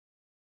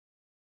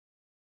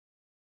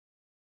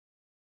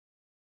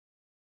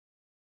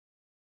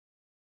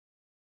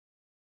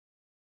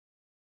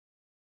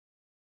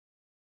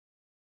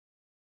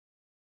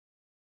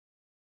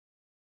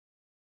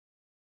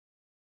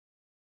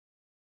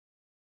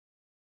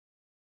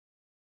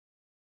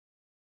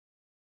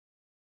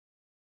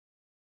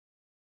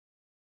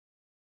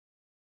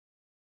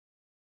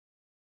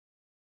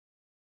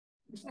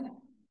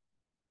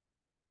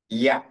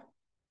Yeah.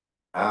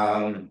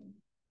 That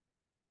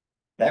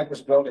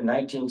was built in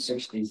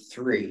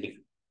 1963.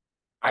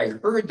 I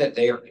heard that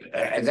they,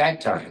 at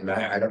that time,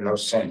 I don't know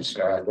since,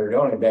 there had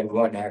only been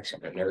one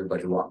accident and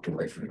everybody walked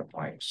away from the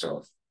plane.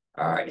 So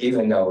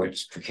even though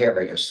it's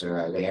precarious,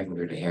 they haven't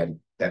really had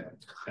that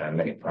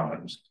many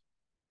problems.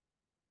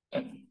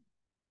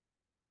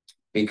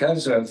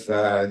 Because of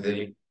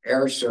the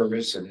air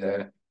service and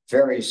the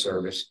ferry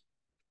service,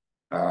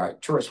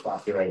 tourist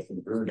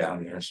population grew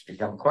down there. It's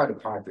become quite a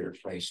popular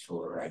place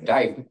for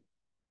diving.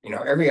 You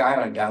know, every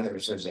island down there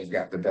says they've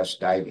got the best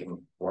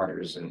diving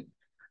waters in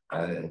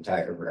the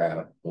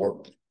entire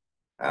world.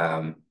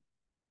 I'm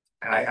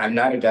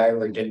not a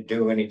diver, didn't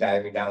do any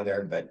diving down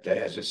there, but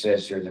as it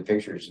says here, the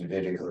pictures and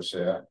videos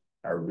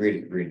are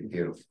really, really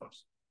beautiful.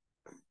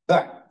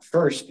 But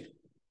first,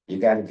 you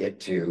got to get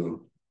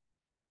to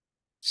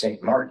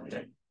St.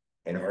 Martin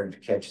in order to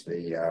catch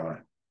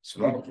the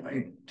small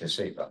plane to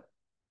Saba.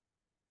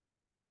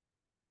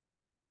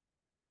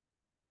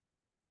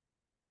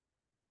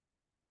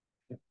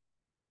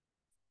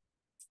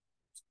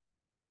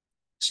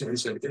 Sorry,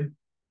 say again.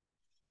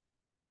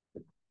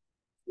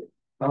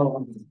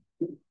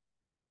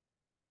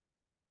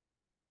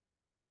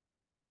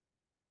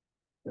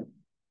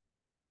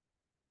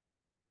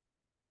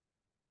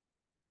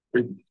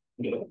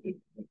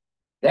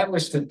 That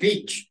was the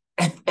beach.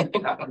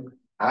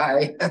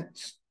 Hi.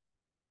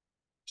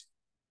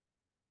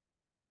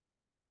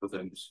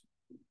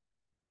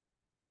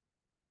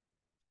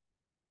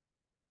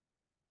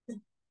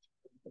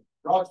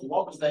 Roger,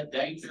 what was that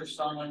danger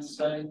sign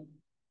saying?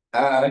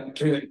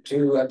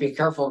 To be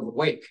careful of the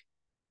wake,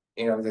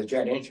 you know, the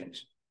jet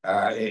engines.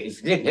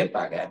 If you get hit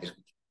by that, it's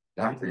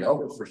not for you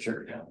over for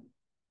sure.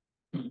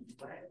 You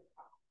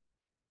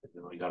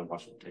gotta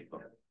watch them take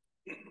off.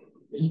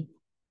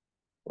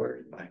 Where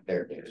is my?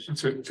 There it is.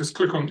 So just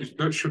click on it.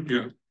 That should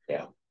be.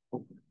 Yeah.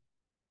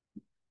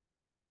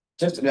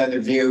 Just another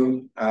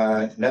view,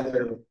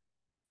 another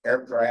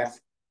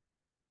aircraft.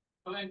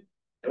 Okay.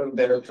 A little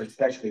bit of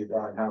perspective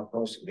on how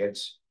close it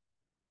gets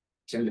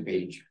to the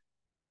beach.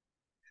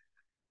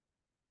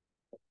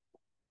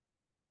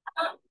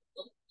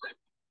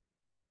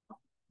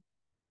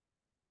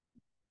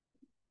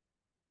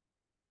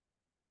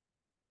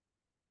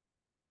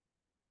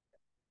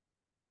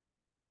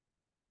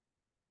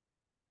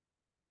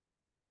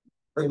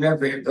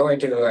 Remember going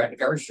to an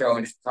air show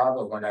in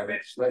Chicago when I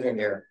was living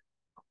there,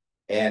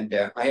 and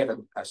I had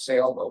a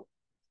sailboat,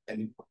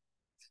 and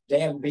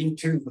damn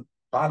B-2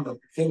 bombed the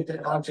thing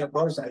that launched at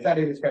course. I thought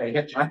he was going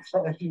to hit my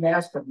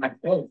mast of my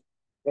face.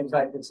 It's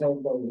like the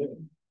same boat here.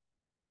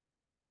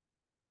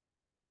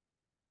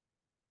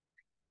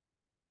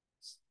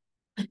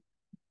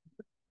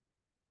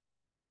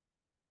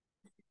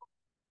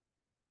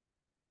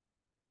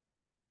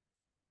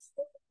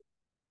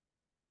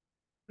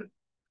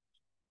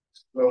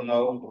 Well,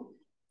 no.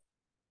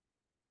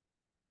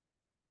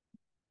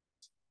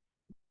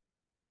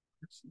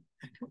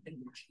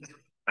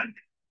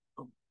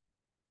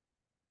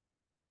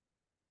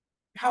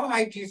 How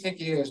high do you think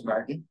he is,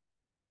 Marty?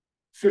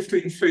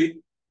 15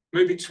 feet,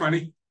 maybe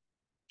 20.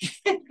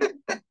 From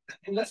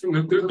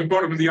the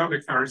bottom of the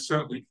undercarriage,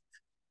 certainly.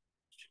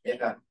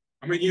 Yeah.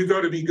 I mean, you've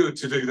got to be good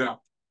to do that,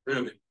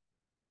 really.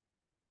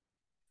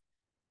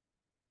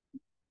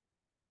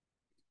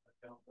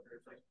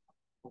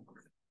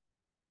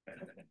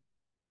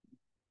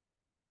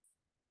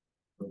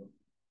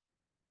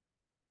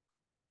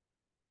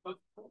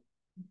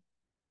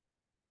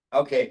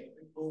 Okay,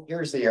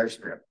 here's the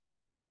airstrip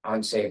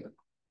on Saba.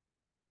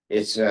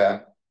 It's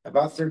about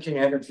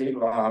 1,300 feet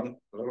long,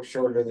 a little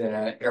shorter than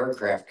an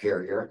aircraft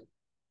carrier,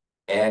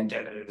 and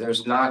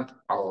there's not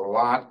a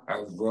lot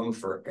of room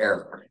for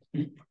error.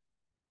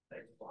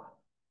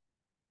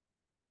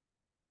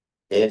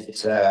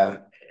 It's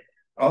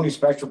only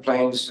special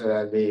planes,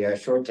 the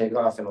short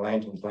takeoff and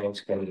landing planes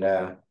can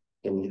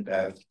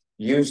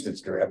use the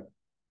strip.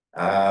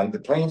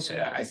 The planes,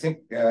 I think,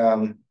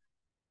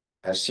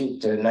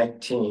 seat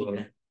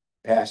 19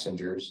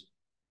 passengers.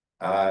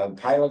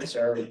 Pilots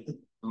are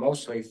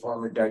mostly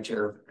former Dutch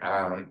Air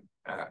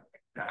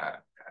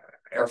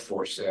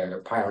Force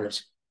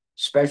pilots,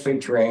 specially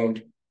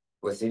trained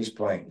with these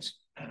planes.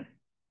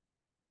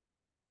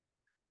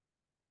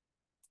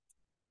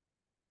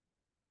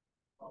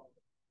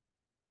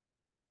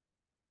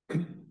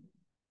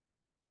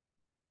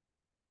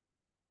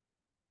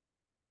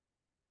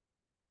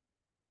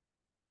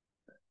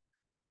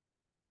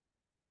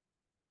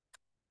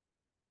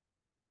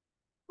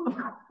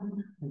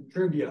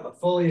 Trivia: a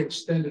fully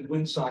extended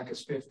windsock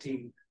is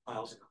 15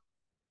 miles an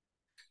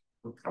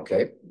hour.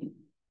 Okay.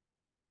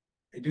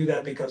 They do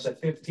that because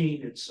at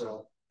 15, it's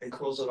they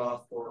close it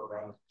off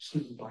for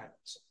student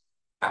pilots.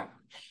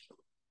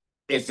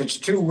 If it's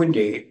too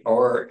windy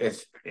or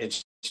if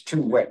it's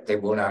too wet, they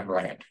will not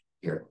land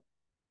here.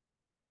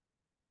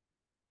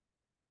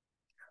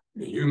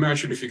 You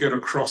imagine if you get a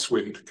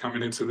crosswind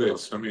coming into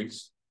this, I mean,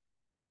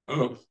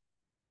 oh.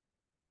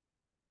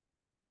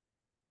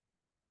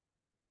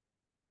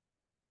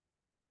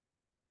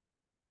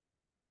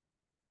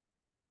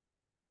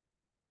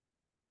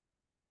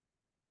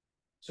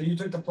 So you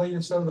took the plane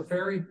instead of the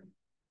ferry?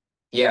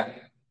 Yeah.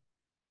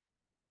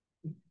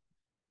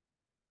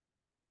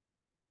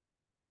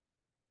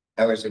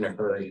 I was in a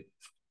hurry.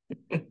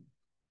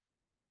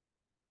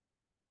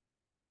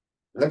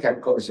 Look how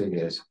close it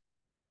is.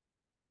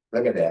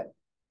 Look at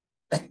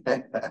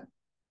that.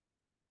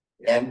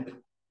 And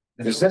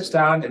it sits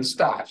down and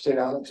stops, you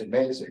know, it's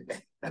amazing.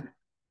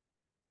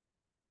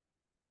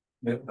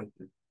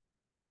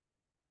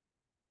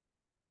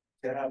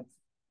 Yeah.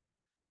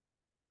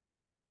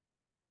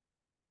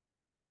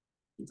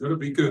 You've got to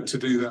be good to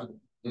do that.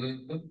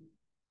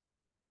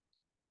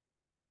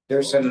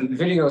 There's some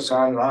videos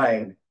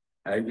online,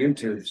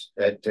 YouTubes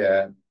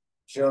that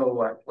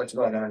show what's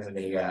going on in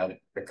the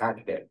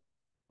cockpit.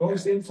 What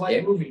was the in-flight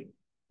Yeah. movie?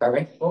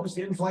 Pardon What was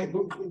the in-flight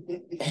movie?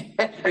 me?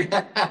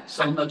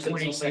 Some of it's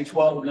only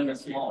 12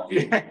 minutes long.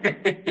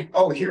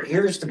 Oh,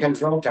 here's the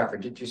control tower.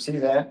 Did you see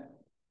that?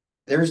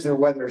 There's the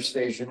weather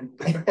station.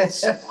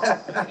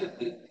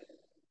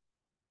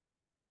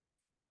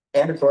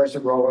 And of course, a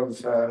roll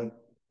of,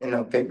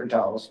 paper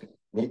towels.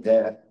 Need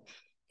that.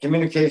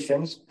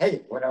 Communications.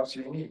 Hey, what else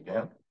do you need?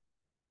 Yeah.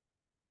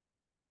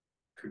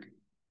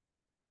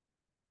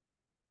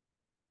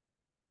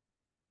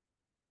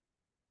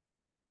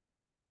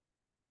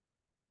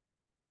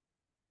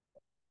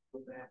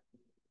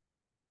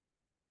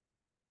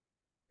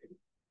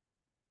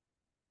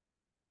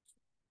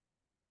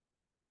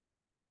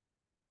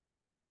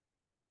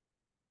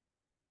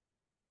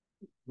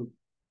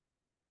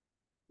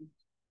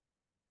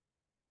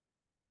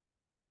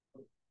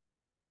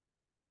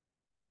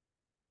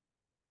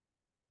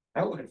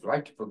 I would have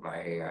liked to put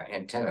my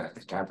antenna at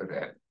the top of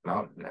that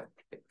mountain. That'd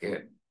be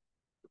good.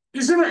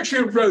 Is there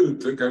actually a road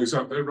that goes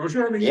up there,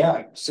 Roger? I mean,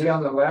 Yeah, see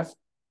on the left,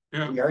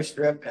 yeah. the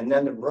airstrip, and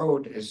then the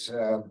road is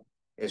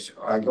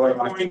going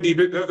off. Windy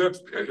bit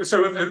there,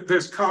 so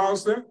there's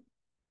cars there?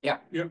 Yeah.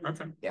 Yeah,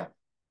 okay. Yeah.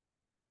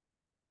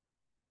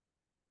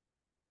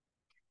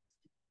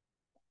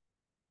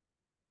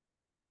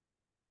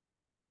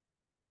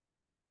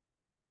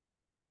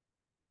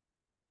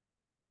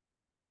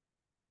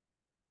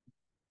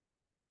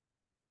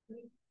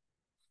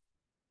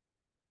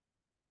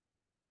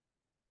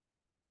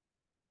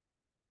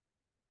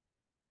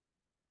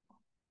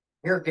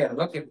 Here again,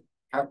 look at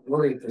how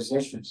where he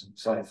positions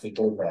himself to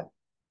do that.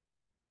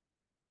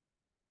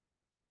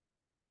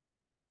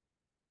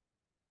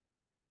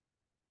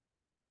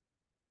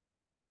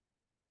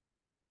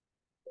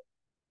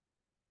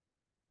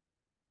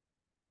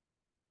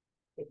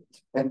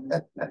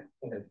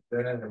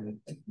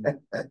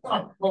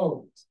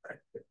 Oh.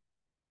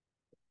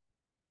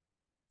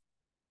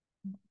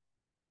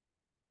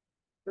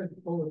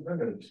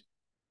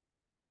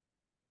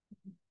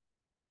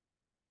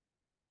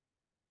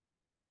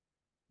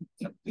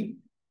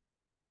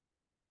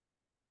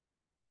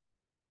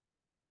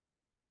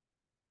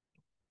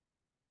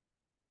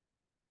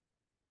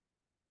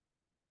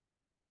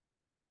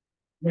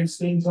 Next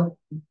things up.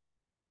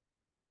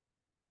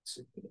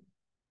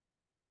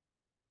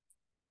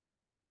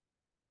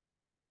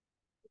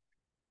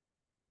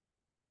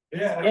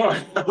 Yeah.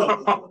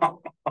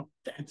 Oh.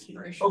 That's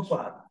gracious.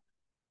 Opa.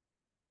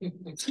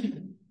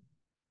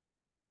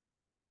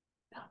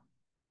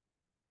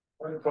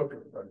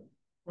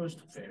 Where's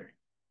the ferry?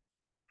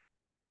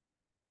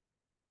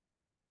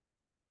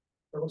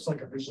 It looks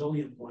like a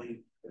Brazilian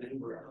plane in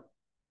Embraer.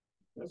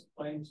 This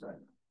plane's right.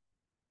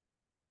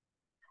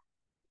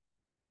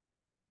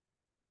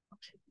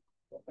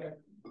 Okay.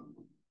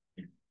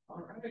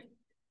 All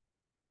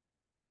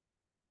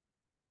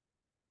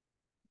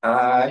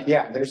right.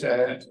 Yeah, there's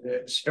a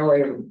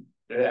story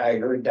that I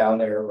heard down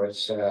there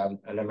was an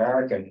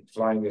American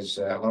flying his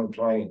own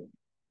plane.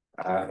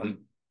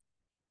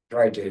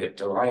 Tried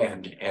to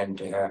land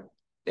and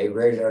they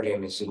radioed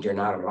him and said, "You're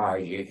not allowed,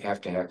 you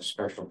have to have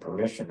special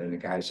permission." And the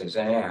guy says,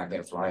 I've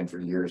been flying for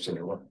years and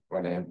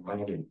when I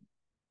landed.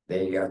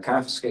 They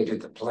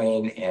confiscated the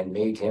plane and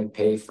made him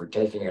pay for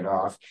taking it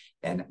off.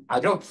 And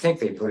I don't think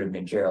they put him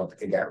in jail, but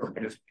they got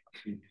rid of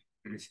him.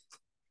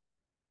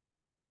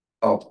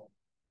 Oh, all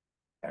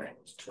right.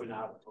 It's twin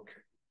out. Okay.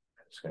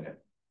 That's gonna.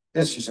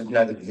 This is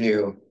another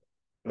view,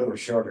 a little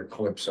shorter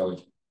clip, so.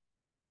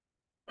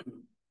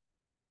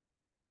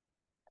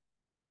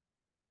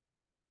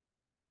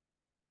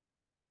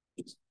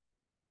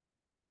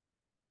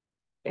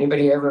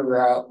 Anybody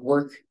ever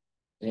work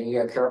in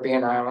the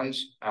Caribbean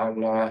islands on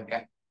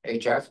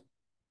HF?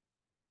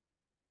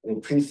 The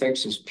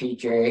prefix is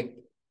PJ.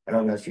 I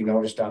don't know if you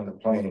noticed on the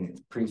plane,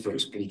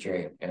 prefix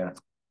PJ, yeah.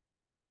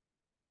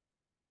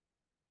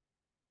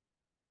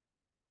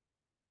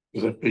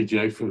 Is that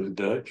PJ for the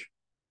Dutch?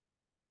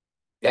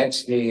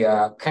 That's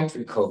the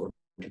country code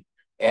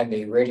and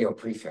the radio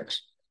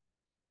prefix.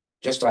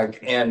 Just like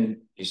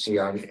N you see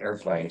on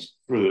airplanes.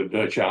 For the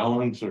Dutch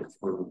islands or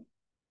for?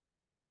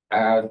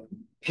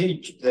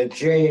 The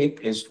J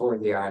is for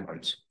the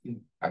islands,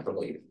 I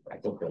believe. I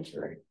think that's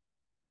right.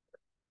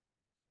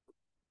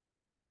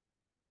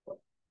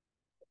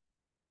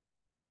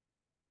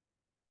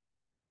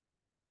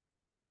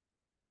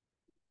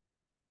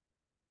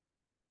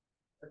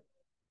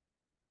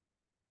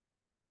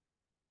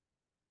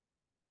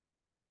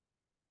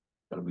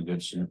 That'll be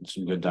good, some good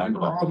We were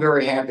dialogue. all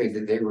very happy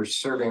that they were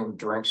serving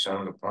drinks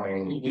on the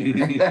plane.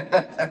 Is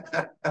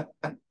that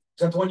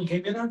the one you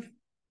came in on?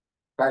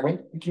 Pardon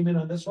me? You came in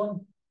on this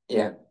one?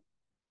 Yeah.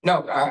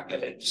 No,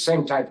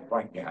 same type of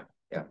plane, yeah.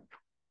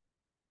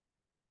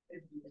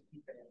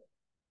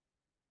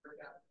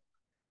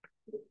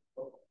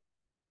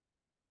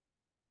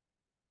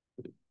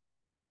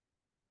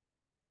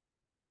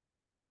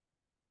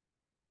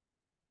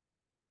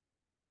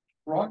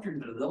 Roger,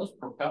 do those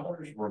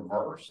propellers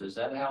reverse? Is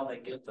that how they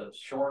get the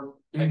short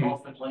Mhm.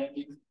 takeoff and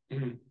landing?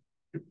 Mhm.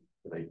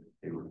 They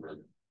reverse.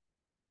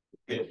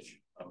 Pitch,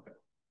 okay.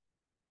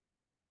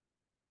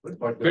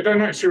 They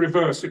don't actually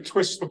reverse, it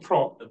twists the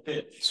prop. The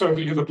pitch. So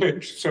you're the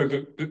pitch, so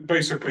that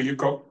basically you've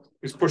got,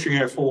 it's pushing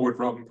air forward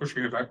rather than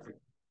pushing it backward.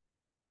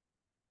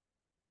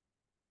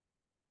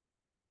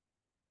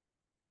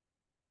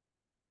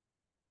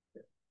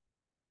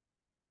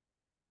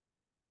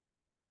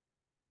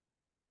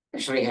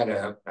 Actually had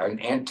an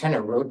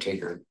antenna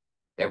rotator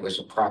that was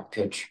a prop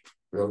pitch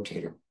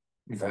rotator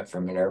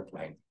from an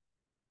airplane. It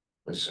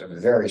was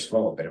very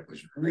small, but it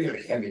was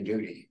really heavy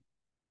duty.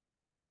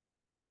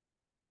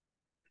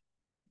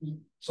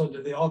 So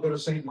did they all go to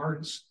St.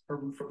 Martin's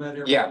from that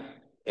area?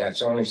 Yeah,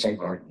 it's only St.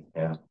 Martin,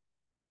 yeah.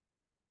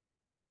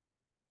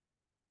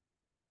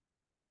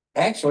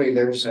 Actually,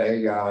 there's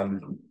a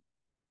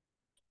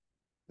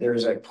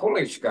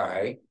Polish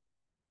guy,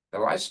 the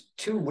last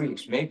 2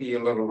 weeks, maybe a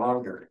little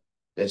longer,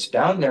 that's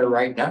down there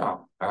right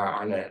now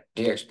on a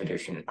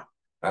DXpedition.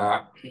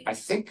 I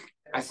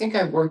think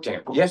I worked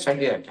him. Yes, I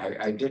did.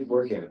 I did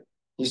work him.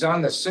 He's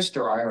on the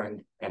sister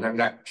island, and I'm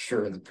not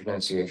sure of the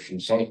pronunciation,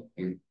 Saint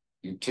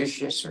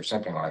Eutitius or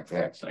something like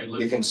that.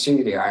 You can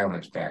see the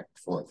islands back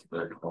and forth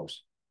very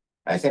close.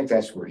 I think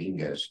that's where he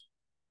is.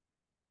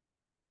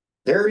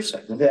 There's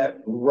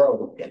the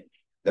road,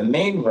 the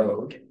main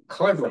road,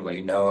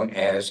 cleverly known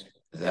as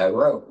the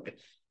road.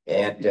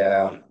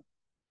 And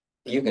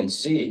you can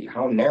see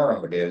how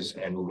narrow it is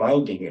and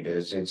winding it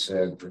is. It's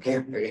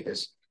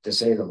precarious, to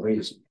say the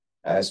least.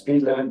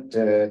 Speed limit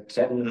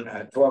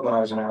 12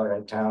 miles an hour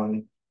in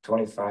town,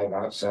 25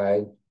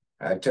 outside.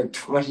 It took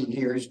 20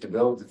 years to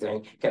build the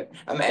thing.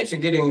 Imagine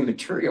getting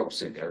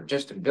materials in there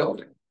just to build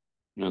it.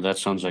 No, that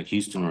sounds like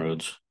Houston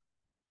roads.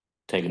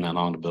 Taking that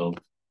long to build.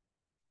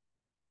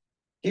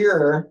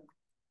 Here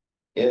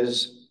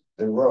is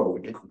the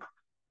road.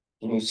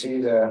 Can you see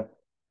the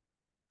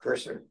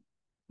cursor?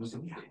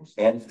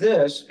 And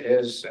this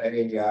is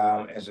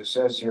as it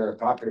says here, a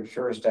popular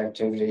tourist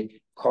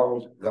activity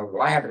called the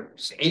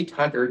ladders.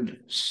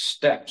 800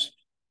 steps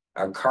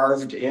are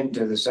carved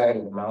into the side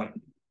of the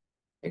mountain.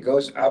 It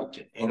goes up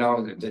to,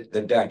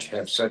 the Dutch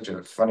have such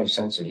a funny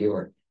sense of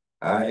humor.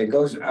 It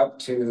goes up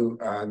to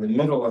the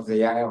middle of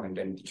the island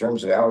in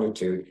terms of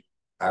altitude.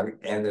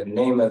 And the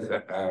name of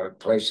the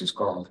place is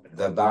called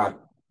the Bottom.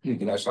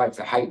 It's like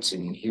the Heights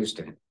in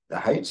Houston. The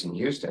Heights in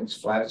Houston is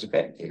flat as a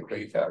pancake. What are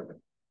you talking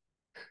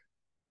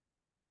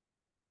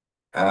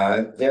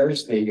about?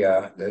 There's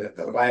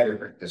the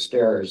ladder, the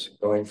stairs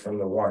going from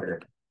the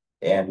water,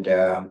 and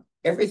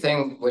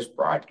everything was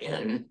brought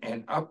in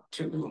and up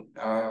to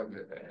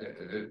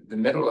the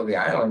middle of the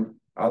island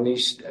on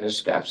these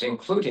steps,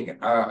 including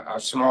a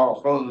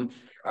small home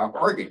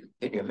organ.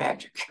 Can you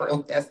imagine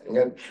carrying that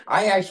thing?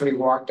 I actually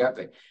walked up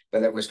it,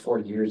 but that was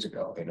 40 years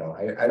ago.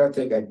 I don't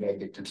think I'd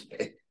make it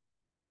today.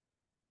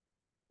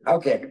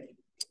 Okay.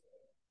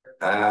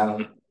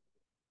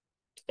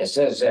 It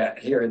says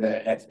here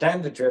that at the time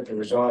of the trip, there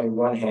was only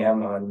one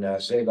ham on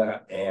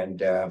Saba.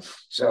 And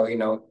so,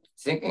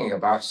 thinking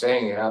about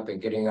setting it up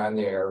and getting on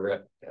the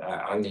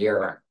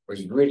air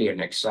was really an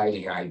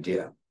exciting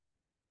idea.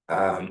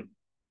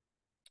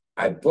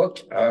 I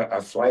booked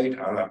a flight,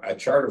 a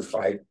charter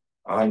flight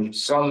on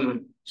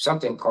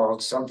something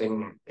called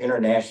Something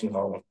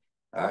International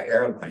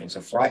Airlines,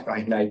 a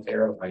fly-by-night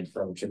airline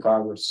from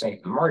Chicago to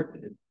St.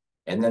 Martin,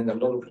 and then the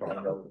little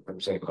plane over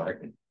from St.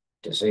 Martin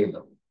to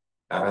Saba.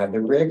 The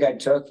rig I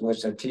took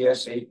was a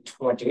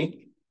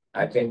TS-820.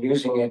 I've been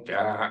using it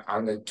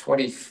on the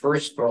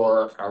 21st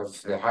floor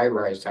of the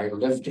high-rise I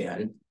lived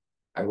in.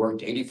 I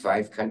worked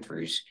 85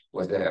 countries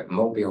with a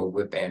mobile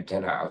whip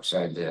antenna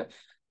outside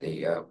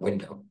the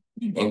window,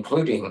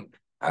 including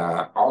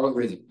all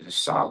over the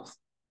south.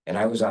 And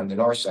I was on the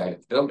north side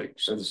of the building,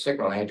 so the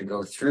signal had to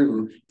go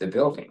through the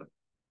building.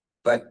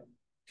 But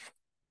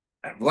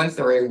one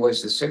theory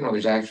was the signal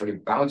was actually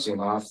bouncing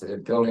off the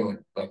building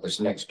that was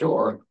next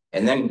door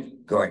and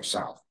then going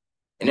south.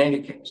 In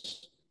any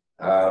case,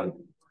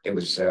 it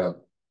was a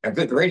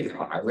good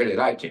radio. I really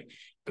liked it.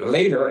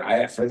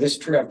 Later, for this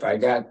trip, I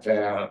got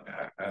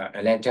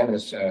an antenna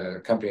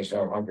company is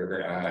no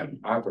longer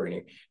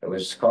operating. It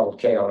was called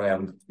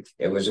KLM.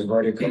 It was a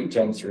vertical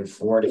 10 through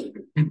 40,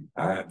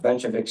 a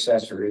bunch of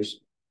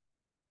accessories.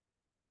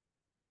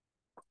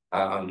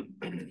 I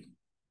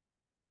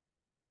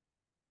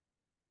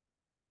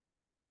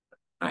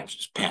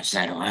just pass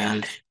that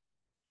around.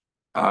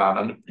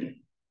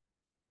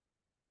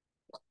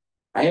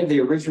 I had the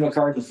original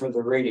carton for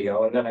the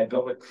radio, and then I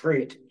built a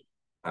crate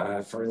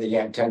for the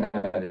antenna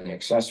and the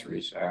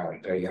accessories.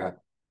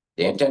 The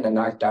the antenna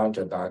knocked down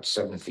to about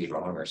 7 feet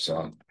long or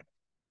so.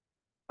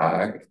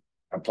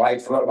 Applied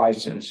for a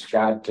license,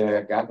 got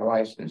the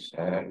license,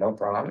 no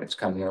problem, it's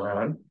coming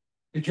around.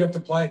 Did you have to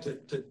apply to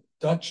the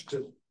Dutch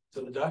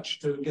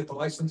to get the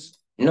license?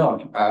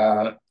 No,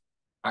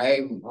 I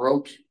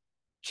wrote,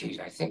 geez,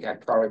 I think I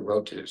probably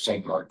wrote to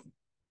St. Martin.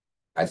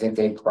 I think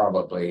they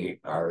probably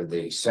are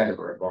the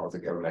center of all the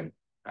government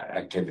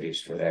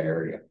activities for that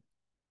area.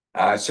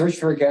 Searched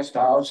for a guest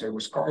house. It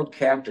was called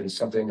Captain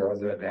something or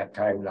other at that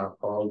time, not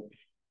called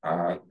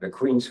the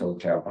Queen's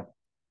Hotel.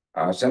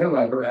 Sent a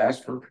letter,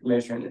 asked for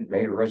permission,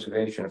 made a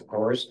reservation, of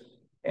course,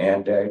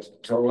 and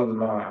told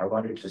them I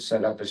wanted to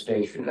set up a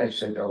station. They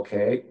said,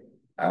 okay,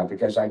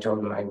 because I told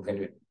them I'm going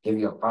to give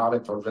you a lot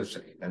of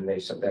publicity. And they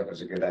said that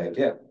was a good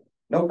idea.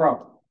 No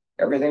problem.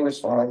 Everything was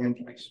falling in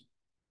place.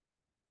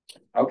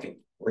 Okay,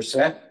 we're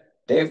set.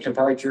 Day of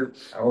departure,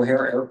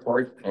 O'Hare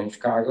Airport in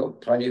Chicago,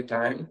 plenty of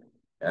time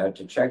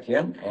to check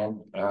in.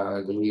 And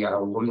the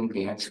woman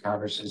behind the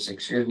counter says,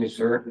 excuse me,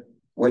 sir,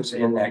 what's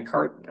in that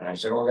carton? And I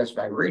said, oh, that's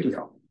my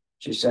radio.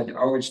 She said,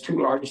 oh, it's too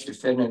large to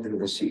fit into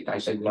the seat. I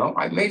said, no,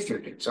 I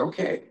measured it. It's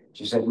okay.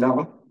 She said,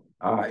 no,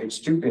 it's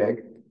too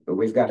big, but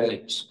we've got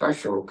a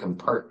special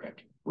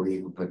compartment where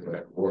you put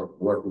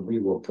where we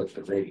will put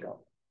the radio.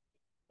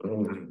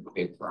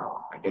 Big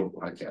problem. I didn't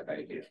like that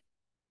idea.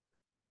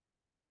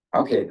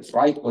 Okay, the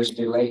flight was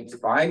delayed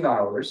 5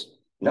 hours.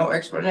 No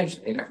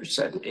explanation. They never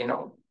said,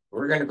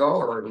 we're going to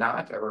go or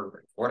not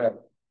or whatever.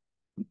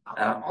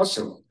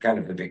 Also kind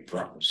of a big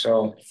problem.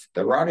 So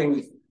the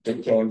routing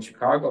became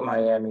Chicago,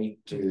 Miami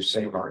to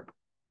St. Martin.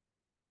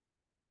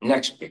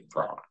 Next big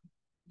problem.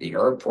 The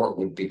airport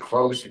would be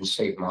closed in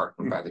St.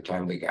 Martin by the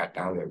time we got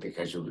down there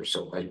because we were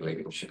so late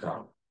leaving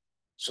Chicago.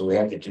 So we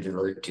had to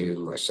divert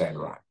to San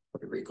Juan,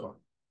 Puerto Rico,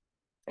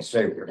 and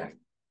stay overnight.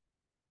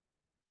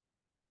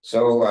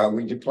 So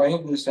we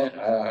deplaned in San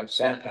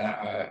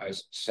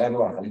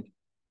Juan.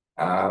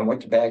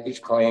 Went to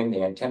baggage claim.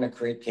 The antenna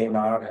crate came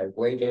out. I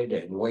waited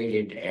and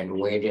waited and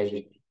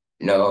waited.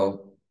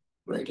 No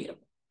radio.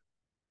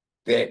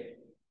 Big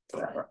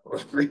problem. It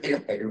was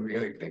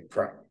really big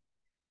problem.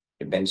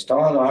 It'd been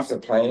stolen off the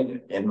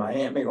plane in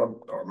Miami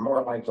or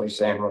more likely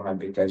San Juan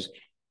because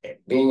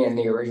being in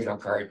the original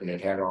carton, it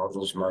had all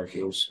those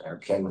markings,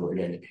 Kenwood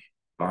and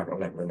model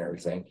number and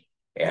everything.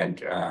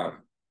 And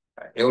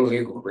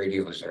illegal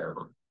radios are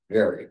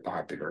very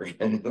popular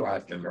in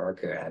Latin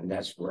America, and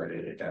that's where it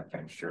ended up,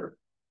 I'm sure.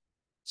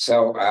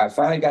 So I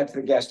finally got to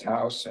the guest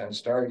house and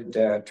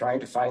started trying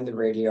to find the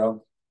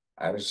radio.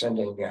 I was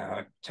sending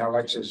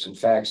telexes and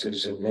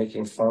faxes and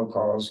making phone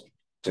calls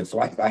to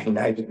Fly By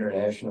Night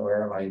International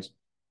Airlines.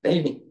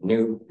 They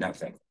knew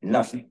nothing.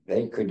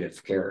 They could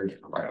have cared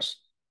less.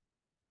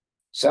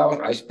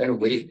 So I spent a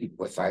week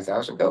with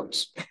 5,000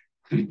 goats.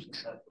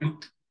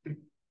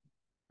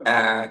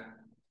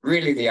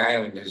 Really, the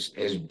island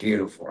is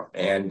beautiful.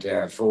 And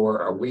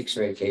for a week's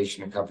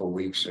vacation, a couple of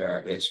weeks,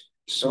 it's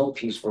so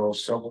peaceful,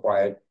 so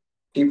quiet.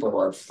 People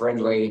are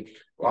friendly.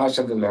 Lots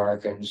of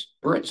Americans,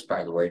 Brits,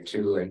 by the way,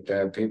 too,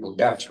 and people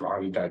Dutch, a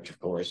lot of Dutch, of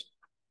course,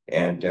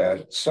 and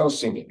so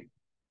scenic.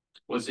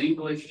 Was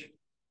English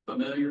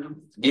familiar?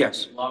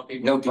 Yes,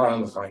 no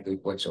problem with my people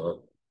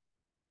whatsoever.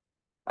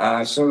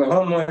 So the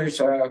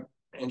homeowners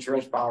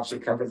insurance policy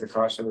covered the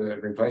cost of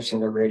replacing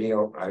the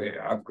radio. I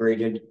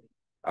upgraded.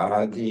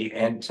 The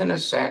antenna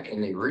sat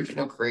in the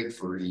original crate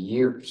for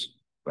years.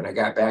 When I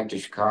got back to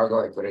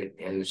Chicago, I put it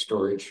in the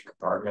storage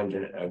compartment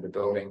of the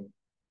building.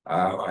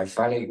 I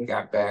finally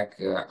got back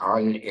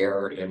on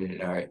air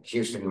in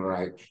Houston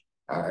when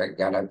I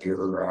got up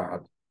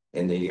here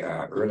in the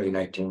early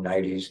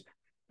 1990s,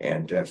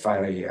 and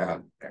finally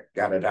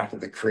got it out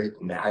of the crate,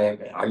 and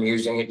I'm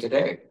using it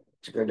today.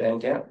 It's a good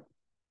antenna.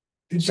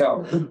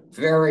 So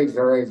very,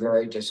 very,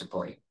 very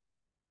disappointing.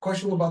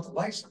 Question about the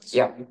license.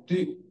 Yeah.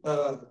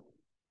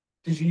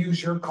 Did you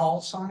use your call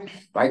sign?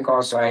 My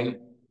call sign,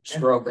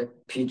 stroke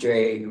it,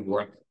 PJ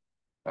what?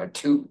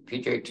 2,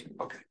 PJ 2.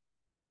 Okay.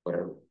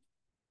 Whatever.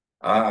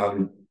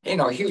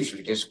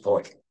 Hugely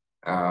disappointing.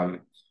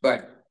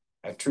 But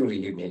a truly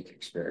unique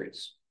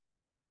experience.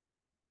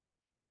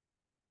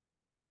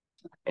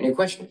 Any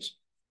questions?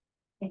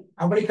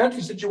 How many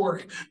countries did you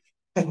work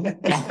in?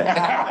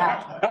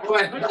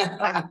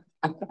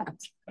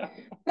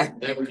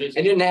 I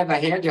didn't have a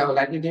handheld.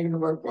 I didn't even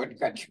work one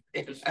country.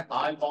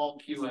 Eyeball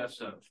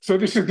QSO. So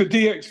this is the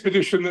D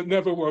expedition that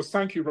never was.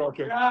 Thank you,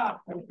 Roger. Yeah.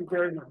 Thank you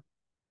very much.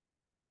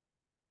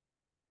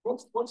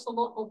 What's the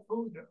local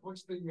food?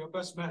 What's the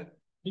best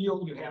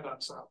meal you had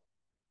on South?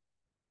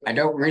 I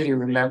don't really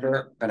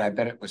remember, but I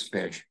bet it was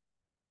fish.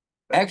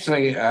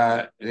 Actually,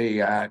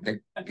 the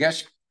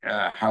guest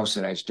house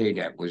that I stayed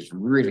at was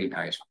really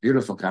nice,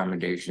 beautiful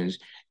accommodations,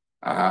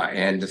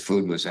 and the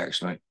food was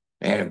excellent.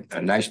 They had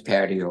a nice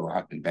patio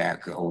out in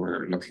back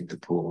overlooking the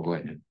pool,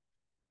 and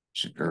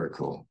it's very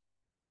cool.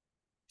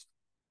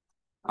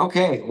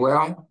 Okay,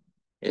 well,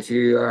 if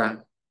you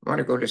want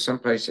to go to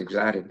someplace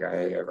exotic,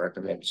 I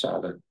recommend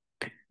Southern.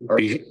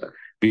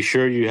 Be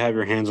sure you have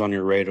your hands on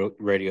your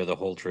radio the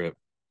whole trip.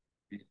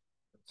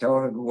 Tell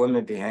the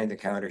woman behind the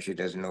counter she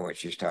doesn't know what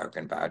she's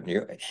talking about.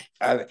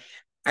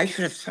 I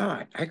should have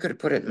thought, I could have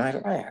put it in my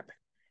lap.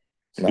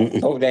 No,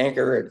 boat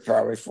anchor at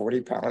probably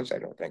 40 pounds, I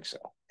don't think so.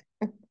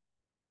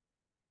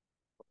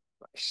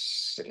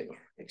 Sitting.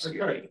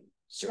 Okay,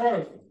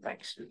 so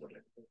Thanks.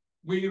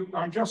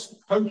 I'm just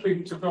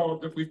hoping to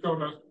God that we're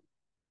gonna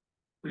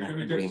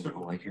get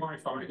some Like you.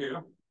 Wi-Fi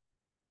here.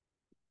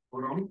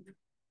 Hold on.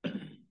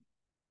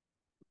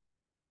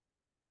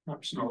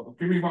 Perhaps not.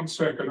 Give me 1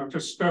 second. I've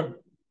just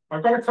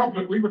I've got a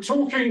couple of. We were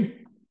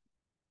talking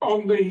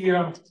on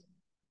the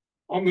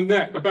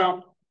net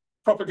about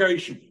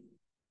propagation,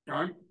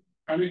 right?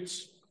 And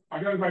I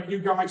don't know about you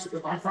guys,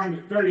 but I find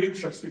it very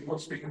interesting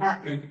what's been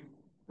happening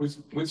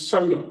with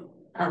solar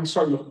and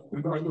solar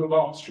over the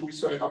last, shall we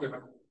say, I don't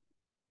know,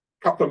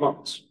 couple of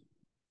months.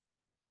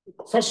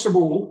 First of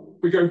all,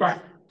 we go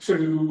back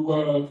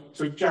to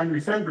January,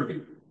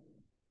 February.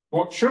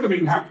 What should have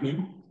been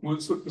happening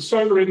was that the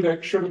solar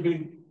index should have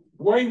been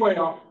way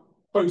up,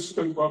 close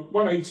to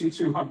 180,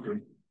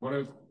 200,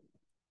 whatever.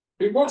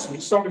 It wasn't.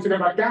 It started to go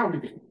back down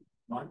again,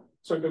 right?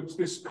 So there was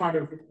this kind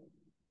of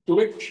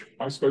glitch,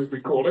 I suppose we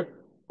call it.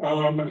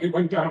 And it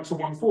went down to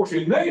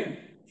 140. And then,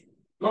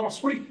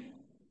 last week,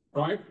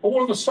 right,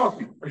 all of a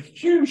sudden, a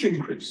huge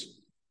increase.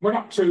 Went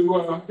up to,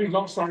 I think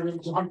last time it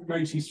was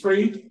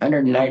 183.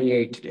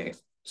 198 today.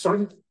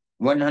 Sorry?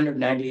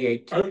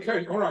 198.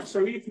 Okay, all right.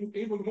 So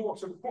even more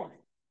to the point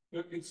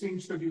that it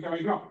seems to be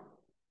going up.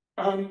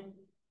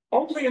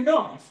 Oddly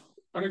enough,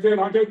 and again,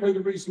 I don't know the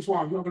reasons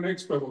why, I'm not an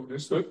expert on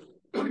this, but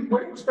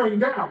when it was going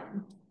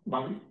down,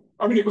 right,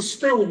 I mean, it was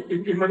still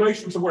in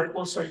relation to where it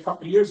was, say, a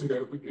couple of years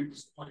ago, it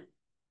was like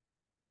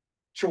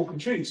chalk and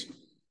cheese.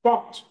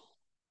 But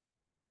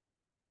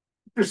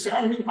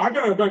I mean, I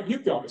don't know about you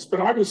guys,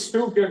 but I was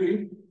still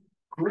getting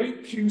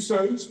great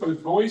QSOs, both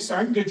voice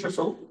and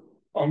digital,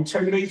 on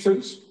 10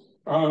 meters.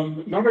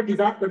 Not only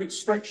that, but it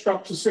stretched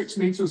up to 6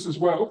 meters as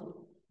well.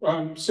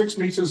 6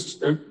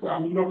 meters,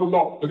 not a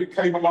lot, but it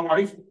came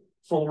alive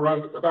for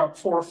about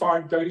 4 or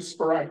 5 days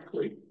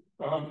sporadically.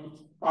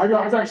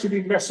 I've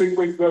actually been messing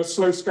with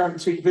slow scan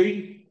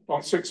TV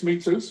on 6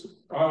 meters,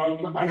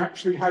 and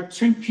actually had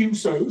 2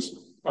 QSOs,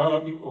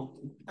 or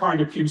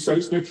kind of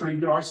QSOs,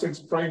 literally, I sent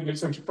a frame, they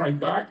sent a frame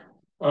back.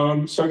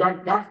 So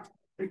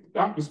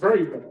that was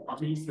very rare. I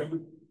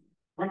mean,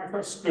 when I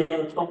first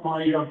got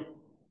my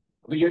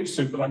the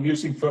ASIN that I'm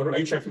using for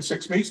HF and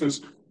 6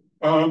 meters,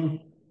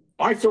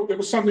 I thought there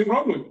was something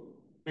wrong with it,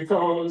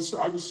 because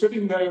I was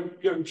sitting there,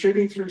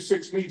 tuning through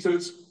 6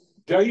 meters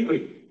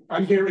daily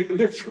and hearing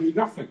literally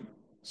nothing.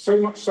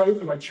 So much so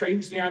that I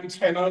changed the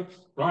antenna,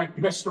 right,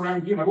 messed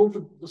around, all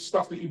the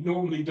stuff that you'd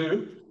normally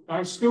do, and I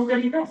was still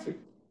getting nothing.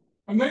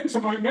 And then, to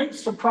my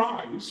immense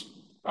surprise,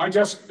 I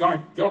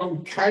got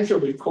on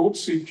casually, called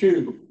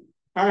CQ,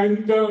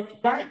 and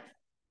back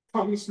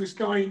comes this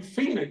guy in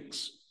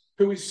Phoenix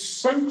who is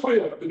so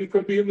clear that he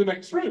could be in the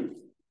next room.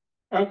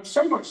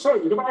 So much so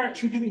that I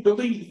actually didn't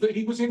believe that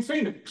he was in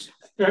Phoenix.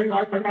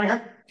 I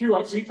had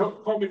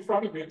QRZ.com in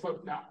front of me and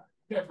thought, nah,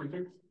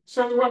 everything.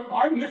 So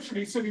I'm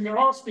literally sitting there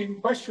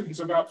asking questions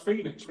about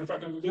Phoenix, which I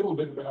know a little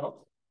bit about.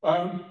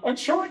 And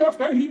sure enough,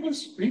 no, he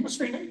was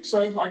Phoenix.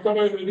 So I got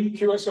an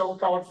EQSL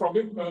card from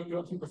him, I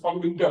think the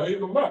following day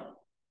and all that.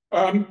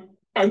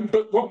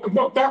 But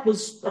what that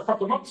was a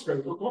couple of months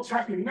ago. But what's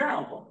happening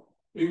now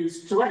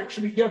is to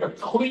actually get a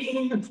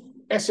clean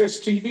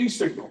SSTV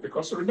signal,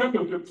 because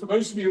remember that for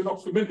those of you who are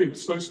not familiar with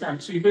slow scan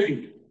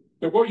TV,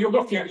 that what you're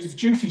looking at is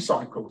duty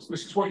cycles.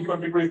 This is what you've got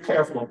to be really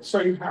careful of. The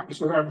same happens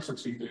with amateur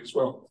TV as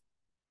well.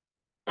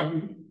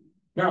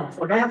 Now,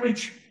 for an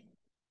average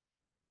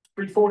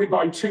 340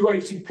 by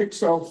 280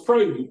 pixel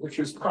frame, which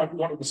is kind of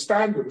one of the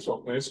standards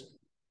on this,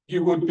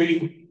 you would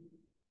be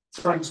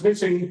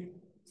transmitting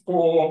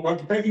for, well,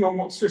 depending on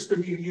what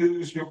system you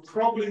use, you're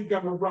probably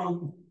going to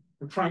run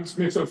the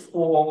transmitter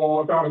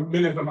for about 1.5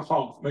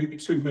 minutes, maybe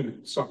 2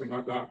 minutes, something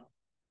like that.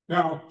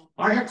 Now,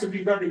 I have to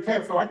be very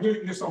careful. I'm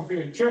doing this on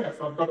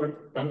VHF. I've got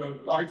an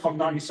Icon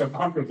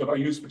 9700 that I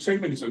use for 2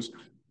 meters.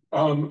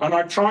 And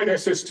I've tried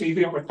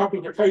SSTV on a couple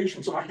of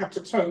occasions, and I have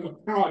to turn the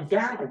power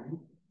down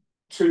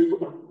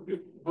to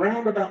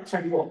around about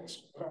 10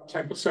 watts, about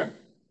 10%,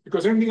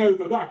 because anything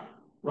over that,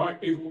 right,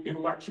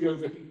 it'll actually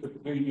overheat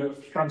the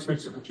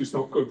transmitter, which is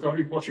not good.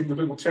 I'm watching the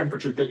little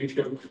temperature gauge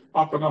go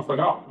up and up and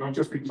up, and I've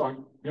just been like,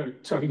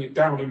 turning it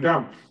down and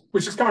down,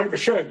 which is kind of a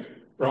shame,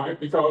 right?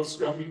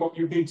 Because I mean, what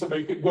you need to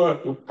make it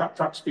work will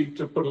perhaps be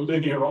to put a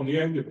linear on the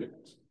end of it.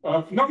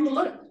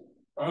 Nonetheless,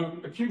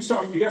 the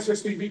QSI, the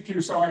SSTV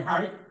QSI I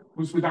had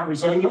was with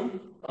Arizona.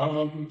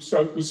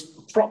 So it was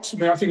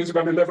approximately, I think it's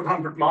about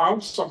 1,100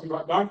 miles, something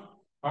like that.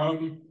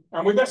 And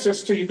with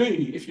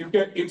SSTV, if you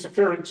get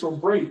interference or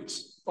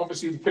breaks,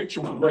 obviously the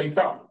picture will break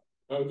up.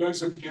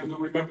 Those of you who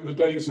remember the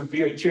days of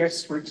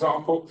VHS, for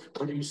example,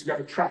 when you used to get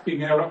a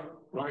tracking error,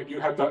 right? You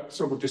had that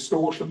sort of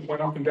distortion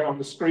went up and down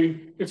the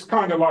screen. It's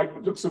kind of like,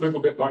 it looks a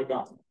little bit like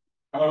that.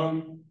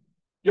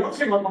 The other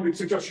thing I wanted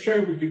to just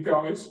share with you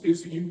guys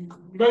is you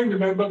may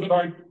remember that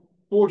I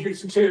bored you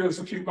to tears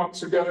a few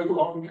months ago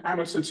on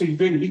amateur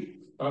TV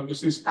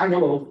This is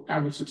analog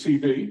amateur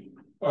TV.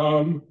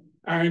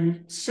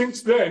 And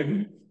since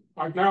then,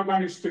 I've now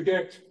managed to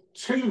get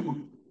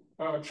two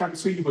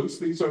transceivers.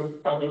 These are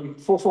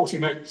 440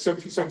 meg,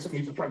 70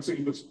 centimeter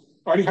transceivers.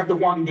 I only had the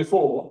one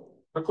before.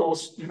 Of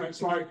course, you know,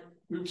 it's like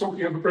we were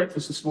talking over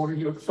breakfast this morning.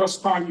 You know, the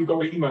first time you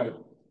got email,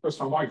 first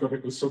time I got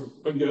it was sort of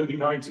in the early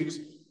 90s.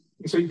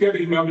 And so you get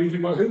email, and you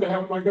think, well, who the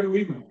hell am I going to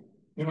email?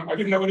 You know, I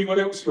didn't know anyone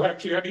else who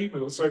actually had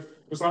email. So it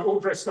was like all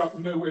dressed up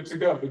and nowhere to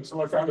go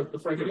until I found a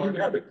friend of mine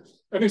who had it.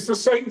 And it's the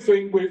same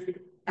thing with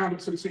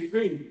amateur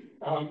TV,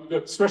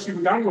 that especially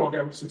with analog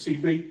amateur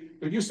TV.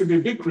 There used to be a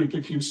big group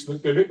in Houston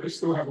that did it. They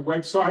still have a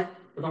website,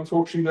 but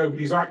unfortunately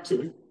nobody's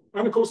active.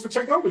 And of course, the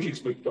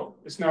technology's moved on.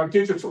 It's now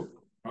digital,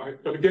 right?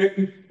 But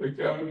again,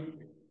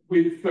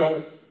 with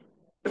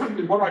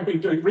what I've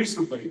been doing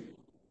recently,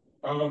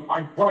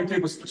 what I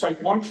did was to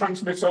take one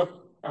transmitter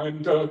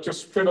and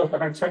just fit up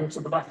an antenna to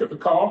the back of the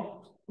car,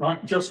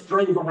 right? Just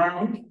drove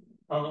around.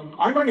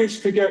 I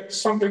managed to get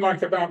something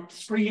like about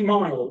 3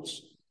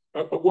 miles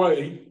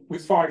away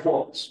with 5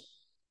 watts.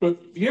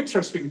 But the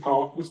interesting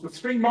part was the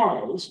 3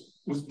 miles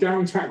was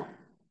downtown,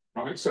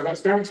 right? So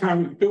that's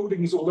downtown with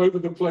buildings all over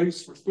the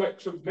place,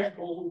 reflection,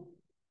 metal.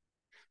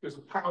 There's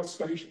a power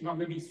station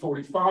underneath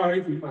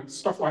 45, you know,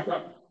 stuff like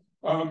that.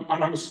 And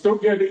I was still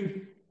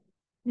getting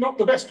not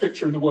the best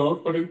picture in the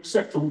world, but an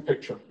acceptable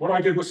picture. What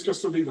I did was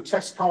just to leave a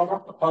test card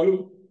up at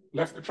home,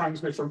 left the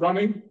transmitter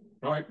running,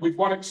 right? With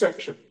one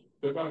exception,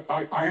 that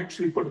I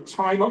actually put a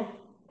timer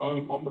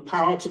on the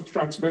power to the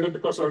transmitter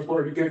because I was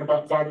worried again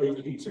about battery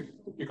overheating.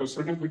 Because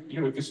remember,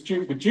 you know,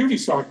 with duty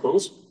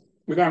cycles,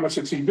 with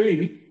amateur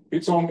TV,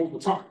 it's on all the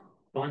time,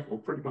 right? Or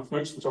pretty much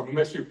most of the time,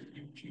 unless you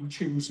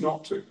choose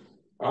not to.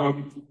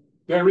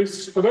 There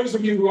is, for those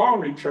of you who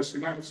are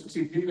interested in amateur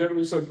TV, there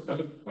is a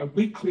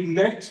weekly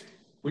net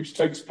which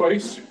takes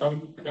place,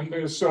 and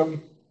there's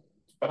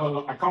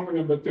I can't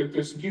remember,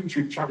 there's a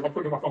YouTube channel, I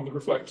put it up on the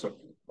Reflector.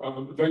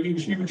 They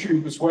use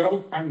YouTube as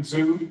well and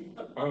Zoom.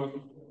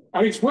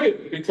 And it's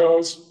weird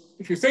because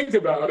if you think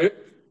about it,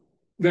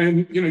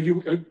 then you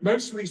know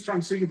most of these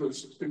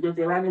transceivers, whether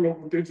they're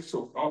analog or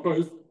digital, are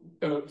both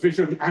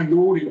vision and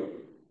audio.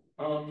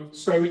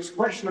 So it's a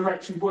question of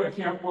actually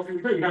working out what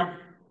you do. Now,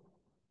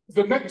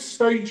 the next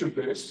stage of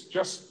this,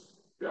 just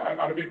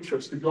out of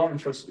interest, if you are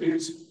interested,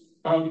 is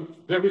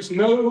there is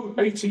no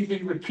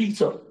ATV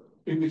repeater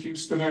in the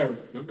Houston area.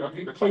 I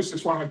think the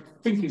closest one I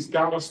think is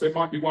Dallas. There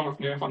might be one up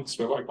near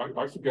Huntsville.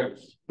 I forget.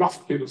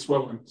 Lufkin as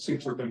well. I seem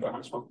to remember that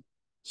as well.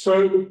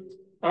 So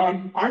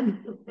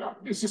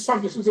this is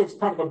a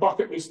kind of a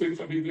bucket list thing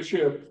for me this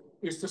year,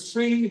 is to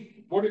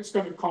see what it's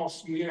going to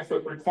cost and the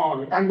effort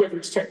required, and whether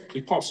it's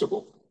technically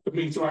possible for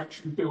me to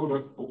actually build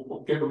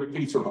or get a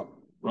repeater up,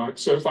 right?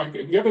 So if I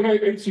can get an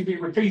ATV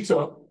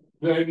repeater,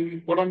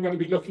 then what I'm going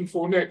to be looking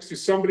for next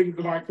is somebody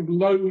that I can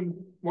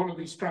loan one of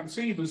these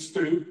transceivers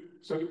to,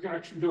 so that we can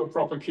actually do a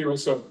proper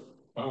QSO.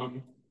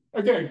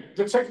 Again,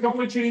 the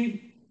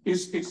technology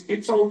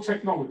it's old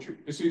technology.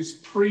 This is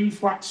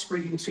pre-flat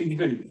screen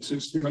TV. This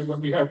is, you know,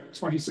 when we have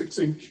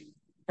 26-inch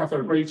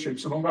cathode ray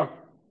tubes and all that.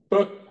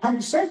 But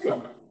having said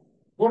that,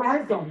 what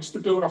I've done is to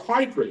build a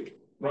hybrid,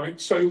 right?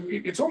 So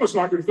it's almost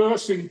like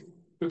reversing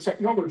the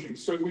technology.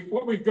 So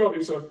what we've got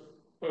is an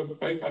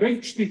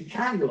HD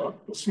camera,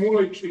 a small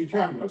HD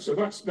camera. So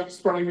that's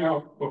throwing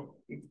out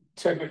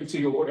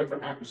 1080 or whatever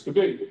it happens to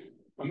be.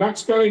 And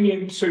that's going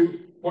into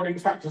what in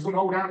fact is an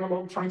old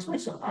analog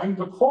transmitter. And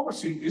the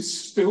quality is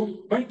still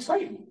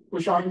maintained,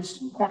 which I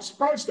was quite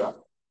surprised at.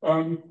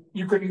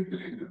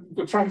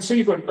 The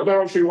transceiver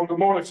allows you on the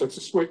monitor to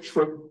switch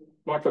from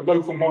like a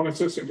local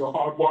monitor, so you're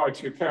hardwired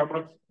to your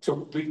camera,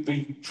 to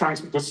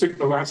the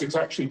signal as it's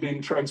actually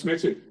being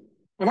transmitted.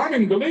 And I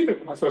didn't believe it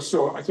when I first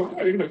saw it. I thought,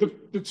 oh, you know,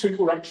 the two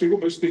were actually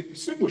almost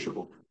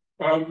indistinguishable.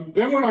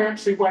 Then when I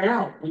actually went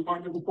out with my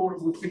little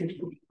portable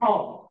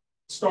car,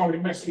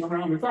 started messing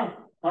around with that,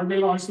 I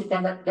realized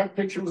that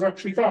picture was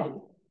actually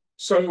valid.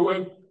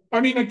 So, I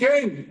mean,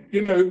 again,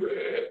 you know,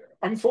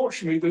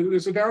 unfortunately,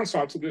 there's a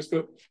downside to this,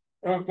 that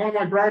one of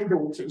my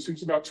granddaughters,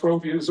 who's about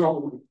 12 years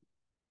old,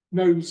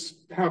 knows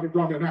how to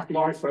run an Apple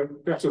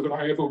iPhone better than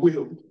I ever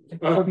will.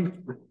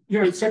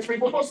 You know, said to me,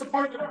 well, what's the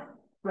point of that,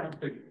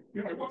 Grandpa?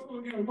 You know,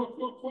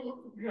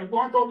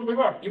 why bother with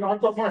that? You know,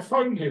 I've got my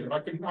phone here. I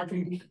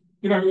can,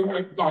 you know,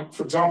 like,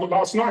 for example,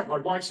 last night, my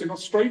wife's in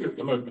Australia at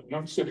the moment, and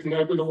I'm sitting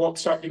there with a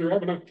WhatsApp, you know,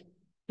 having a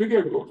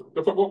video call.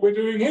 Look at what we're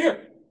doing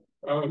here.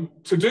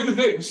 To do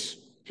this,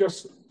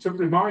 just to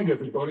remind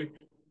everybody,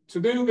 to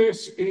do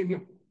this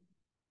in,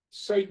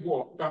 say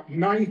what, about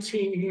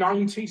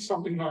 1990,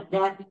 something like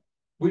that,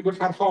 we would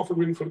have half a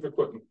room full of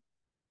equipment.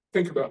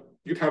 Think about it.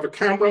 You'd have a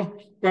camera,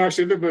 well,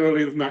 actually a little bit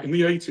earlier than that, in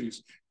the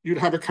 80s. You'd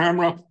have a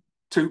camera.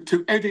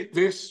 To edit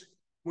this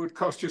would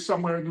cost you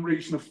somewhere in the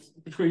region of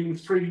between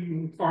 $300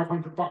 and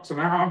 $500 an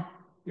hour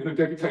in a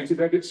dedicated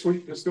edit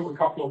suite. There's still a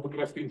couple of them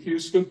left in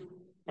Houston.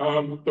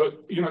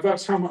 But, you know,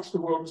 that's how much the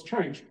world has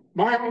changed.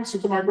 My answer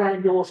to my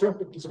granddaughter,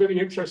 if it's of any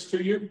interest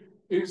to you,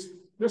 is,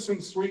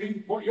 listen,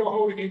 sweetie, what you're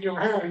holding in your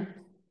hand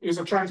is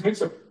a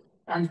transmitter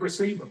and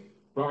receiver.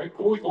 right?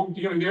 You know,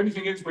 the only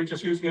thing is we're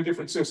just using a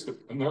different system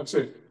and that's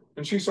it.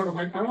 And she sort of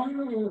went,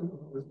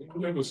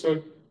 whatever.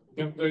 So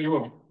yeah, there you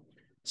are.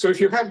 So if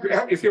your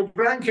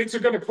grandkids are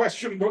going to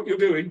question what you're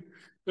doing,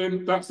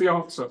 then that's the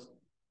answer.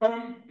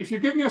 If you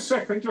give me a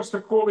second just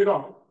to call it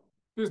up,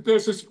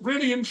 there's this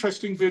really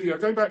interesting video,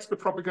 going back to the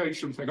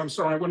propagation thing. I'm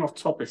sorry, I went off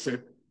topic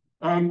here.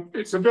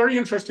 It's a very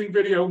interesting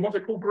video on what they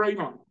call grey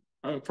line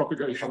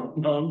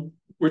propagation,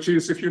 which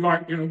is, if you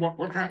like, you know,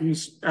 what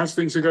happens as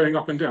things are going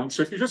up and down.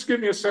 So if you just give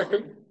me a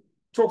second,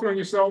 talking on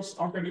yourselves,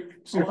 I'm going to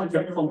see if I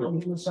can get hold of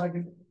it. 2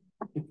 seconds.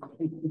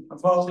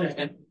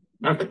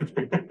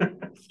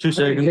 2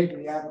 seconds. Take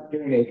the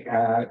opportunity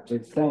to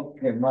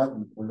thank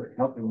Martin for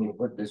helping me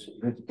put this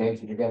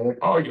presentation together.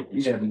 Oh, You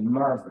did a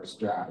marvelous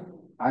job.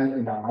 I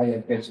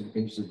had bits and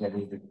pieces that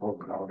needed to pull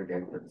it all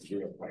together for the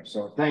field place.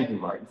 So thank you,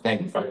 Martin.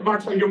 Thank you.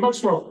 Martin, you're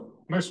most welcome.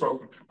 Most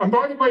welcome. And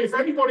by the way, if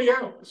anybody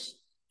else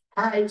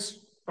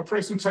has a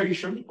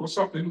presentation or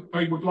something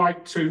they would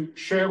like to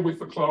share with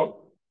the club,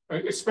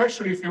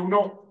 especially if you're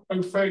not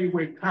au fait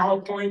with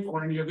PowerPoint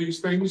or any of these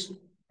things,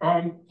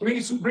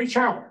 please reach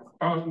out.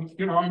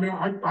 You know, I mean,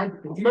 I'm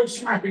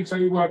most happy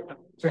to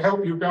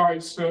help you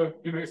guys.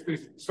 You know, if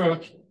this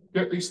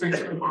get these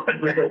things.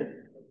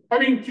 I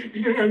mean,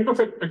 you know,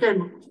 look at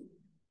again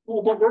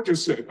what Roger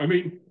said. I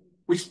mean,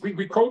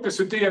 we called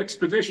this a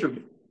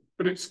de-expedition,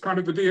 but it's kind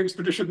of the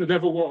de-expedition that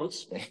never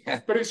was.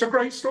 But it's a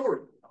great story,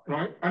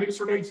 right? And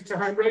it's related to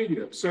hand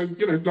radio. So,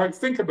 you know, like,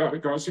 think about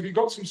it, guys. If you've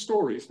got some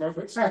stories, like,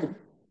 let's have them.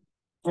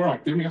 All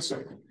right, give me a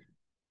second.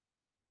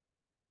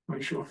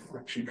 Make sure I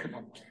actually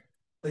connect.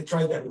 They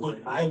tried that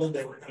one island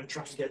they were gonna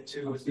try to get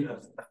to with the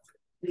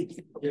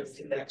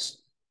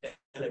next.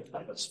 And it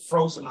was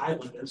frozen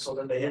island, and so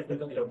then they had to,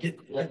 you know,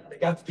 they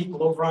got the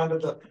people over onto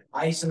the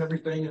ice and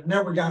everything, and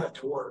never got it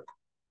to work.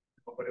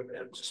 But it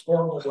was just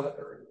horrible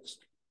weather.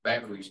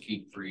 Batteries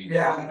keep freezing.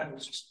 Yeah, it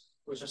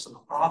was just an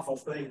awful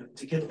thing.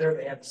 To get there,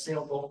 they had to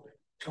sailboat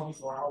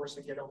 24 hours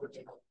to get over to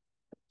the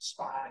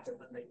spot, and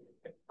then they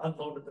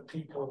unloaded the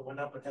people and went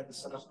up and had to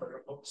set up a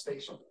remote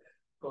station.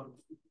 Going,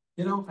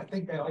 you know, I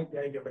think I like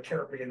the idea of a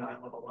Caribbean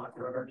island a lot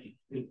better.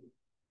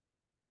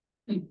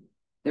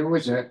 There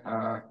was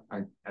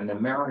an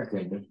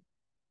American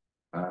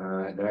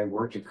that I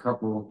worked a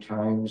couple of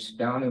times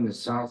down in the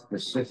South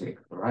Pacific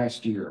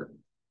last year.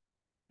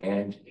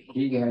 And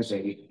he has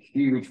a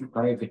huge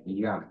private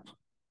yacht.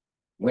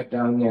 Went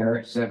down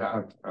there, set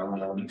up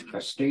a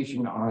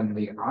station on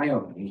the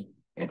island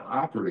and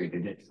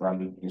operated it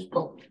from his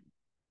boat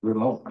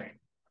remotely,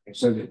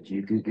 so that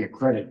you could get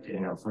credit, you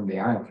know, from the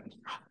island.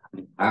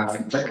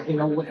 But you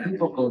know what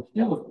people go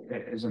through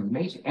is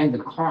amazing, and the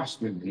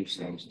cost of these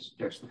things is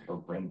just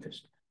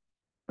horrendous.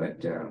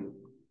 But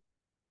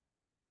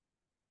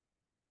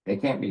they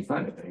can't be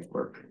fun if they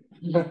work.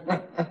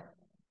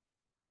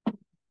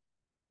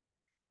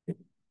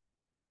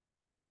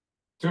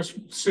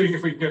 Just seeing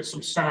if we can get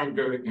some sound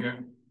going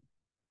here.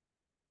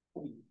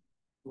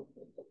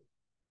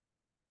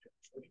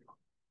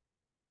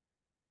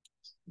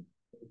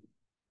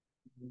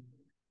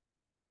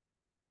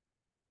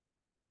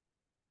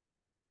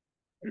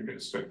 Give me a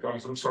sec,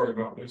 guys. I'm sorry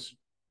about this.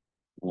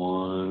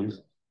 1.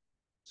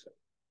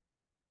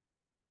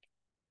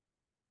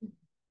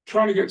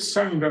 Trying to get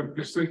sound out of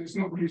this thing. It's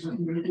not really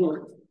going to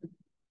work.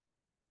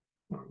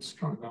 Let's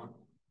try that.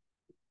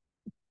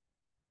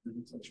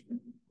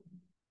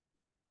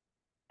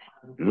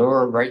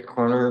 Lower right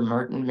corner,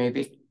 Martin,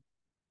 maybe.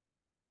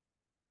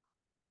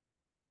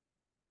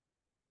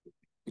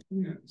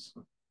 Yes.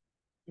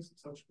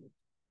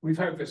 We've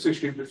had this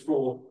issue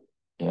before.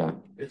 Yeah.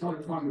 It's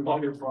not fun to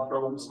volume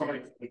control on the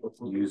site.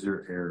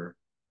 User error.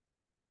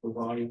 The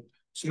volume.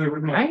 So we're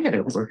I not, had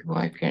it work.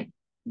 Why can't?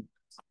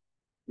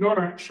 not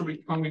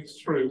actually coming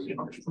through.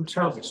 I'm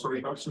terribly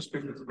sorry. That's just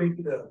been. I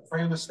think the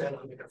Franistan,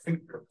 I think, I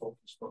think they're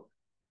focused.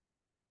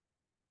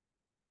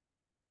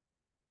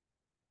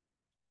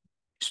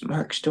 Is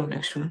Mark still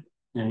next to him?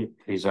 Yeah,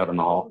 he's out in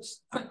the hall.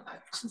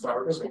 Let's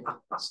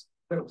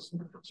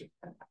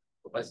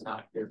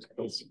not.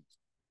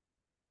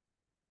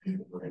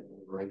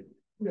 Right.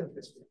 Yeah,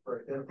 this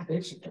for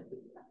identification.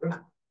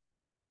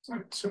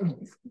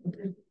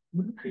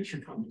 When the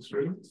patient comes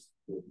through.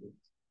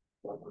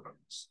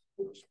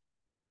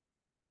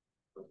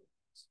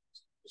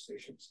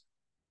 Stations.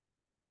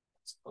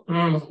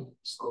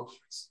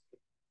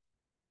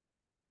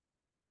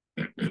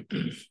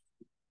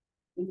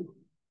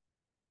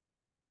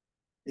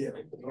 Yeah.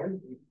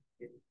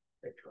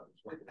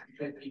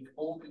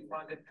 Only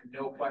funded and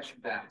no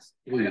questions asked.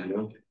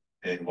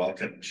 And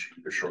welcome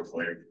to the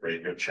Shortwave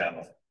Radio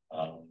Channel.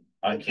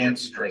 I can't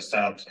stress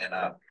out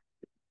enough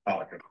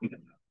of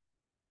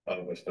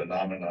a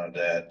phenomenon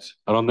that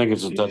I don't think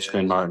it's a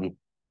touchscreen, Martin.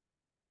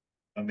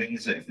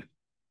 amazing,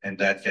 and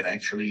that can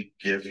actually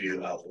give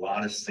you a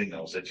lot of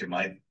signals that you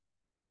might.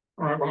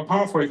 All right, well, I'm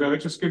halfway there.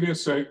 Just give me a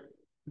sec.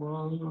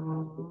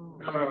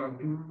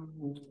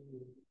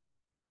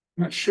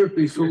 That should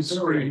be full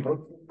screen.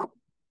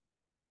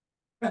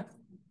 That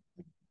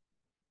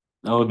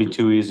would be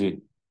too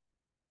easy.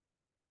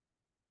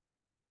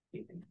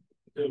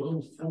 The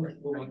little four,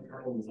 like,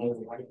 all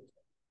white.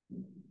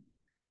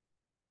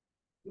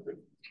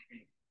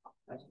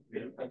 That's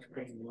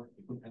great.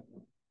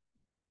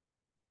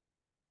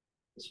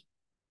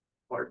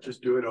 Or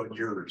just do it on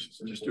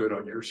yours, just do it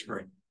on your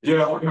screen.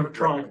 Yeah, I'm gonna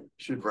try.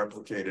 Should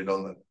replicate it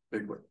on the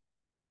big one.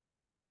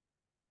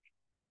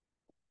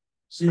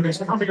 See, it's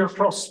coming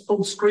across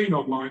full screen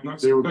online,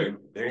 that's the thing.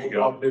 There you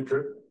go.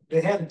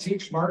 They had to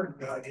teach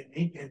Martin,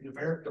 in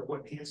America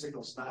what hand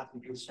signals not to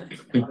use.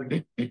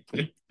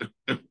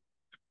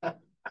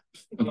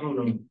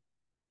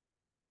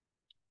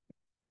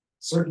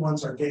 Certain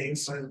ones are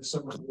games,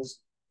 some of those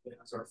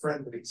are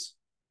friendlies.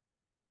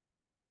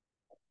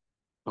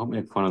 Don't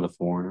make fun of the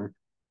foreigner.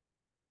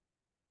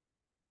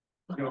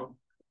 You know,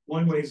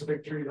 one way is a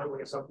victory, that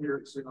way is up here,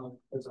 it's,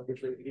 as a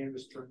victory, the game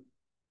is turned.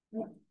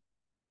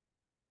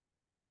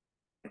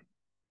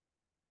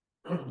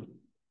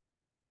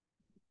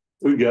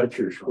 We got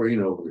your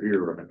screen over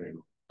here right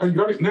now. Oh, you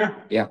got it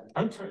now? Yeah.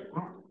 Okay,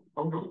 right.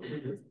 Hold on.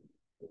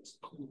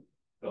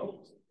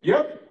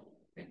 Yep.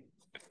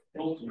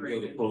 Full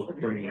screen.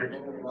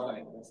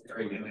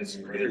 It's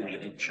a really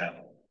unique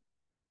channel.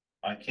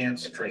 I can't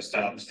stress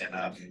out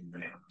enough,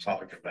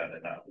 talk about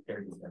it now.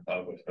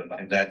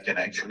 But that can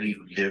actually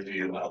give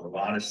you a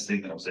lot of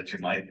signals that you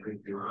might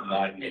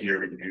not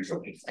hear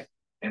usually.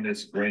 And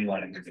it's gray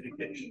line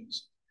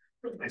communications.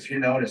 If you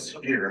notice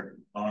here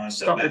on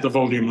Start with the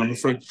volume, I'm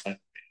afraid.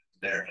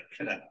 there,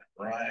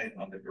 right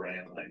on the gray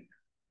line.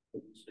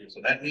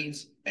 So that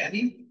means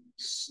any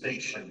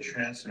station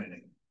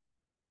transmitting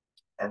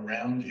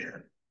around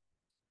here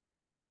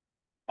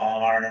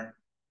are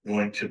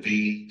going to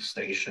be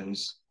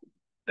stations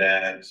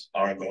that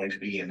are going to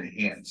be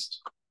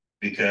enhanced,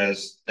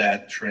 because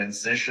that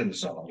transition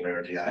zone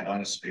where the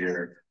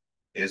ionosphere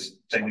is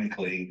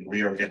technically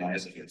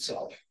reorganizing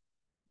itself.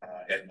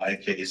 In my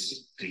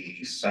case,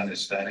 the sun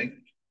is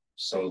setting,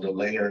 so the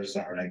layers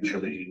are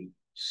actually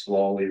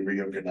slowly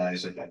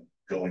reorganizing and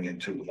going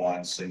into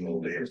one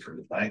single layer for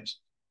the night.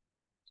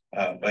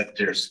 But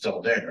they're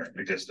still there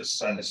because the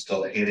sun is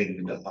still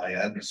hitting the high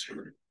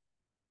atmosphere.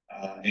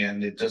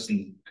 And it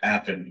doesn't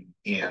happen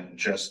in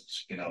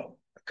just, a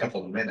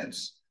couple of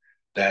minutes.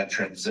 That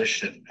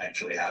transition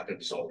actually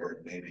happens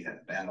over maybe an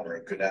hour,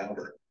 a good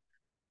hour.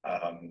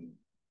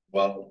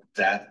 Well,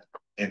 that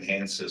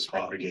enhances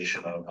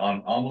propagation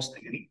on almost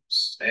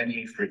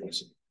any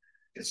frequency.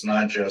 It's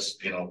not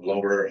just,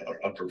 lower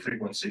or upper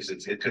frequencies.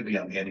 It could be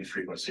on any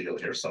frequency. You'll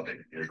hear something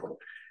unusual.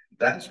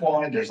 That's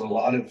why there's a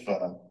lot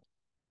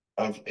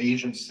of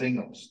Asian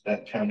signals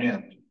that come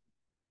in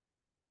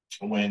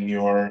when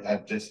you're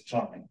at this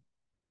time,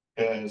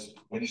 because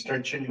when you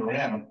start tuning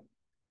around,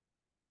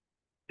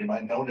 you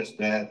might notice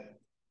that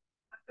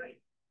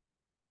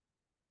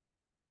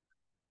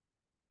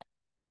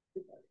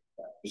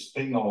the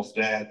signals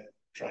that,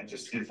 trying to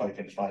see if I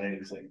can find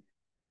anything.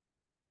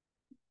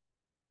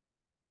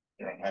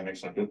 Here, I'm having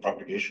some good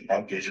propagation.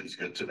 Propagation is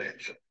good today,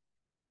 actually.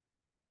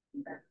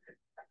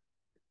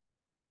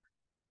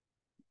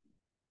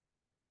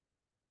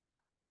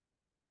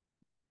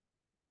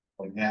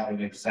 We have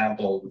an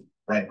example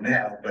right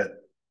now, but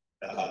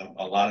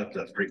a lot of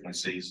the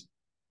frequencies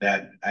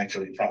that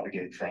actually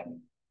propagate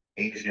from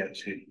Asia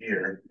to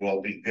here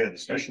will be good,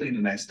 especially in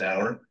the next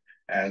hour,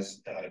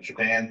 as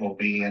Japan will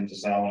be in the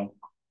zone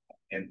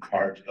in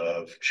part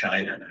of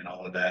China and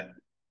all of that.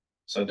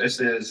 So this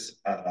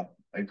is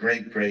a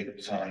great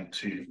time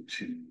to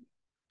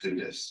do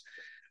this.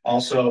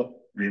 Also,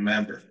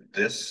 remember,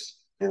 this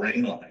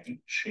gray line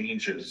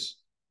changes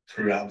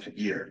throughout the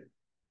year.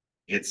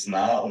 It's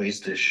not always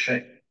this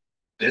shape.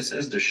 This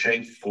is the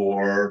shape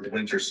for the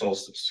winter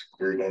solstice.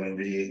 We're going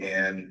to be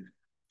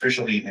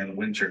officially in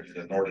winter in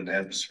the northern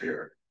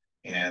hemisphere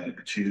in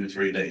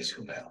 2-3 days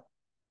from now.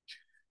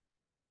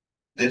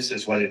 This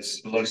is what it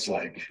looks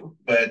like.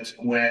 But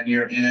when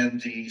you're in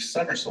the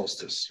summer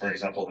solstice, for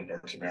example, in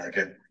North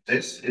America,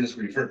 this is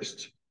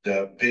reversed.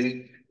 The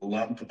big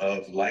lump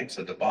of lights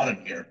at the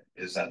bottom here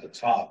is at the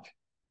top,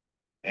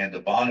 and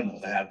the bottom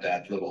will have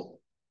that little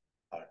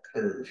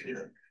curve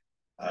here.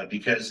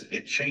 Because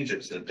it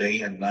changes, the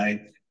day and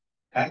night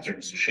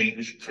patterns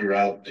change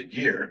throughout the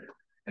year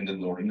in the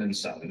northern and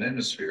southern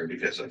hemisphere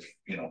because of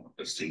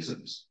the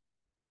seasons.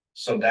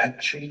 So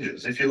that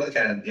changes. If you look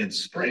at it in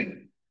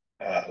spring,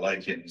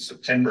 like in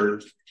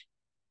September,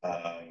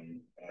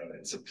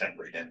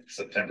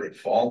 September in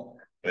fall,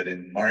 but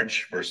in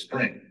March for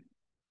spring,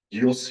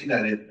 you'll see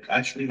that it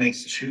actually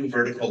makes two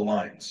vertical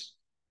lines.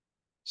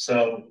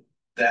 So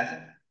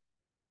that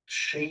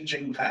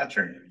changing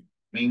pattern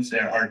means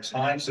there are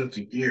times of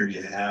the year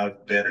you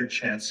have better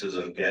chances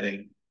of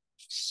getting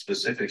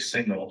specific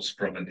signals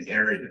from an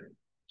area.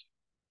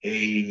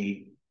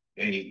 A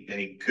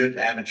good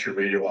amateur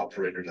radio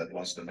operator that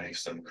wants to make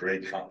some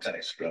great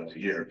contacts throughout the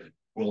year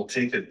will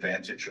take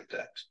advantage of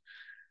that.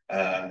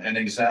 An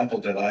example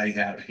that I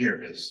have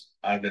here is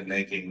I've been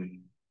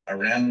making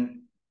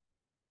around,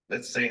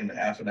 let's say in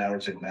half an hour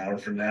to an hour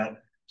from now,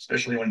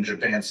 especially when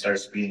Japan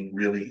starts being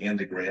really in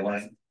the gray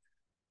line.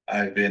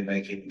 I've been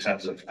making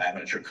tons of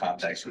amateur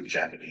contacts with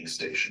Japanese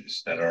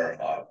stations that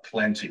are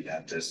plenty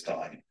at this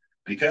time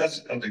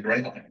because of the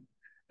gray line.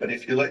 But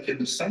if you look in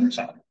the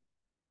summertime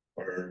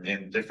or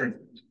in different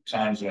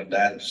times when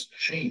that has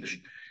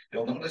changed,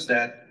 you'll notice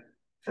that,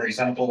 for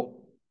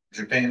example,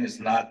 Japan is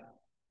not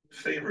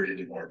favored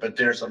anymore, but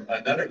there's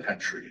another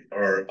country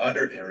or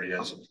other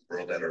areas of the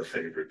world that are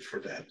favored for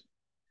that.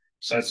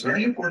 So it's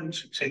very important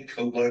to take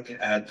a look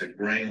at the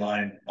gray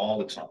line all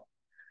the time.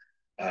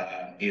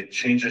 It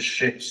changes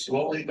shape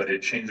slowly, but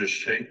it changes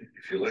shape.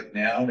 If you look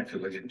now, if you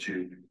look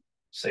into,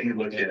 say you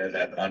look at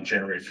it on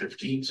January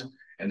 15th,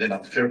 and then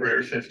on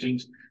February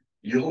 15th,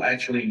 you'll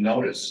actually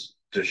notice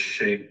the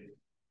shape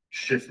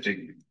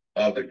shifting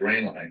of the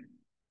gray line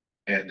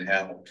and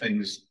how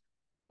things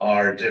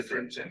are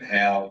different and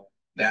how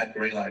that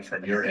gray line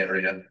from your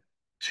area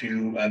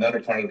to another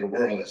part of the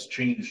world has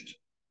changed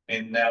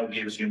and now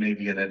gives you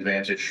maybe an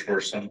advantage for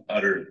some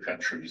other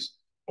countries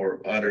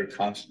or other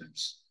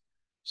continents.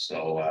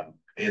 So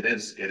it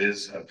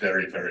is a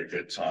very, very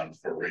good time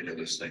for radio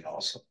listening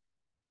also.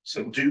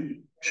 So do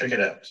check it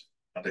out.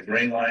 The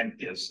gray line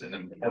is an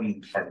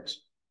important part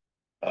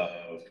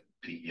of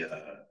the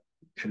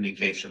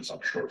communications on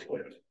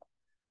shortwave.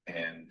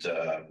 And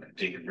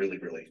they really,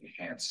 really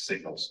enhance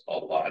signals a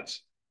lot.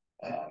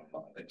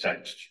 I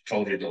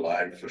told you the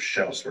live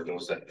shows, for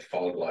those that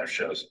follow the live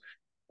shows,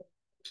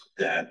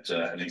 that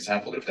an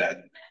example of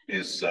that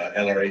is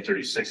LRA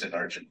 36 in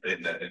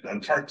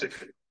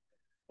Antarctica.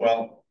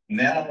 Well,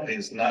 now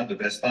is not the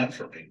best time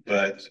for me,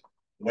 but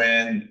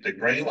when the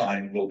gray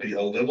line will be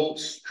a little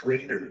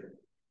straighter.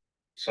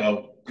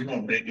 So, you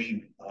know,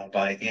 maybe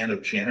by end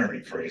of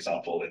January, for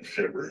example, in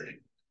February,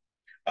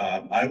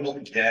 I will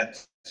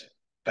get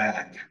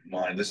back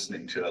my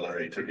listening to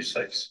LRA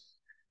 36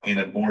 in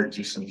a more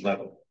decent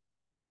level.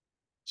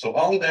 So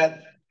all of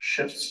that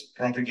shifts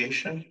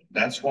propagation.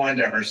 That's why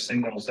there are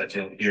signals that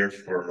you'll hear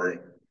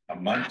for a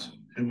month,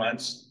 2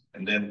 months,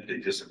 and then they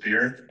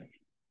disappear.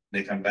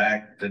 They come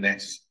back the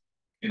next,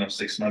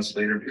 6 months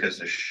later because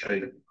the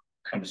shape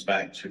comes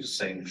back to the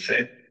same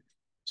shape.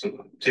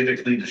 So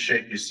typically the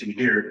shape you see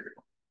here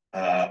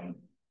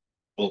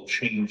will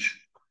change,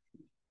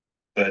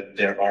 but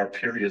there are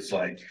periods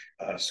like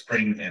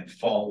spring and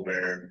fall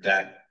where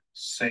that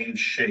same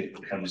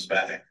shape comes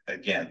back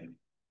again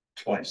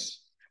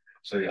twice.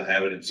 So you'll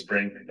have it in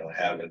spring and you'll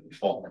have it in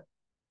fall.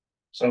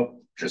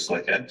 So just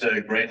like at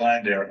Gray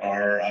Line, there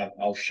are,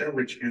 I'll share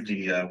with you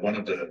the one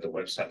of the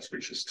websites,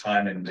 which is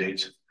Time and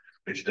Date,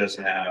 which does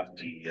have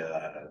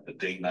the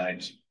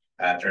day-night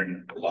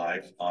pattern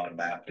live on a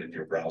map in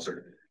your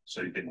browser.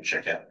 So you can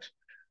check out,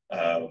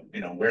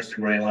 where's the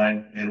Gray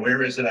Line and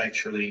where is it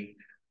actually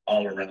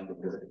all around the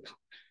world.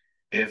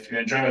 If you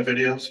enjoy my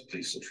videos,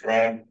 please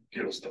subscribe,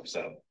 give us a thumbs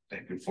up.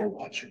 Thank you for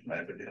watching my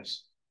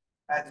videos.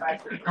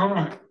 All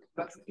right.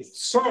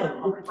 So,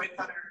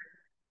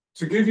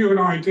 to give you an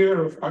idea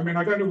of, I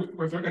don't know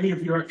whether any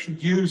of you actually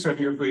use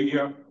any of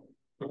the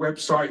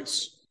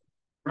websites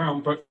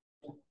around, but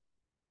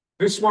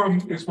this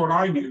one is what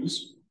I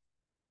use.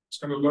 It's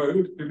going to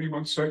load. Give me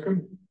 1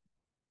 second.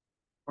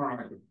 All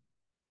right.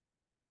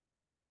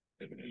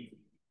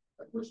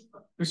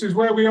 This is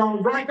where we are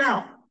right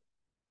now.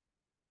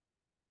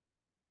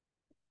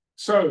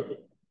 So,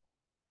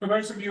 for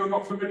those of you who are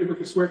not familiar with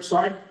this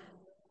website,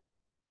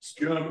 it's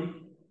German.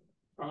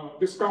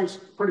 This guy's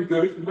pretty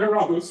good. There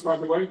are others, by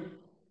the way.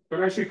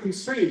 But as you can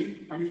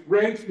see,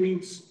 red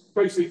means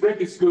basically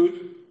red is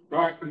good,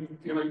 right? And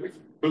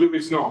blue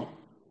is not.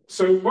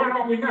 So where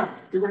are we now?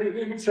 We're at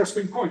an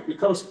interesting point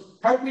because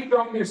had we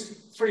done this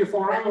 3 or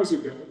 4 hours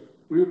ago,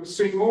 we would have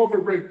seen more of a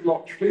red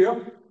blotch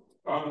here.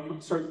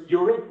 So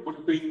Europe would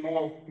have been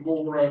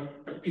more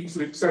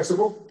easily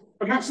accessible.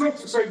 And that's not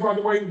to say, by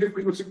the way, that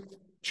we were to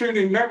tune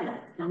in now.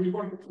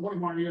 One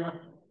of my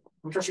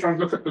I'm just trying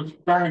to look at the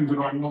band that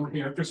I'm on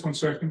here. Just 1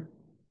 second.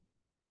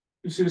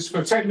 This is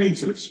for 10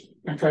 meters.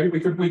 Okay, we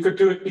could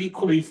do it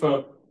equally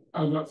for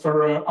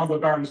other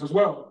bands as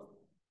well.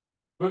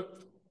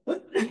 But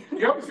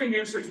the other thing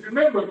is that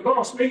remember the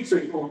last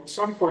meeting, or at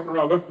some point or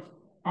other,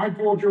 I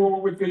bored you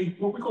all with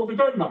what we call the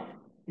donut.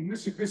 And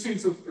this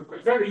is a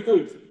very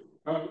good,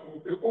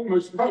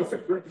 almost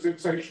perfect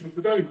representation of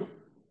the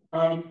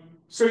donut.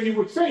 So you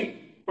would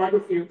think by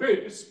looking at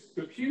this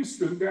that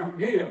Houston down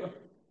here,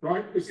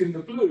 right, is in the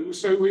blue,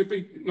 so we'd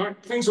be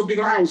like things will be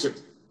lousy.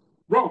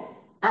 Wrong,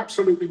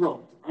 absolutely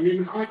wrong.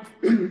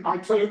 I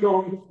turned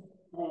on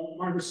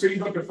my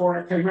receiver before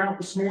I came out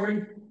this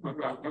morning,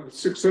 about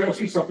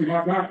 6:30, something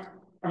like that.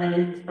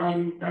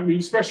 And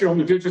especially on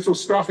the digital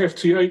stuff,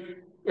 FT8,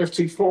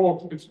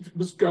 FT4, it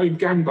was going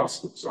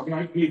gangbusters.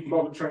 I need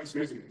modern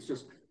transmitting. It's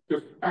just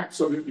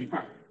absolutely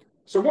packed.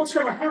 So what's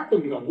going to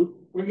happen though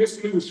when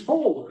this moves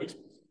forward,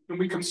 and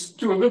we can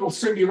do a little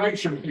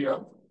simulation here?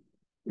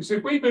 Is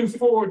if we move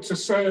forward to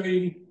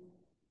say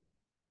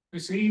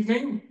this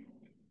evening,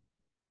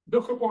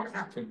 look at what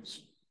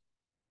happens.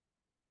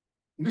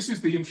 And this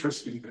is the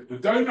interesting bit. The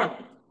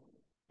donut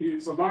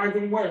is alive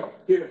and well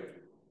here.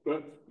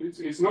 but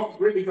it's not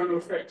really going to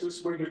affect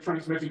us when we're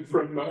transmitting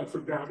from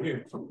down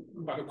here.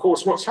 And of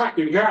course, what's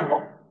happening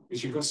now,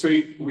 as you can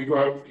see, we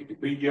have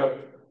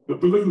the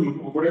balloon,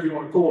 or whatever you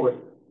want to call it,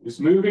 is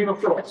moving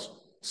across.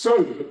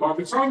 So by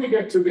the time we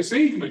get to this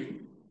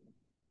evening,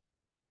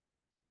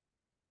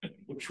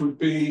 which would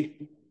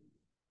be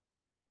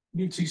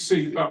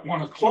UTC about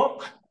 1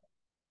 o'clock,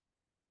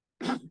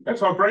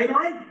 that's our brain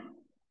eye.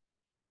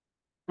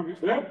 Coming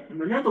to that. And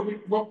remember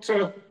what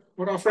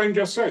our friend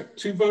just said,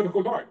 2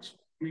 vertical lights.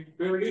 I mean,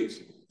 there it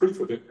is, proof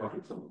of it,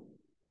 right?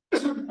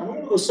 And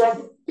all of a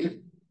sudden,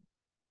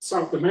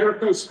 South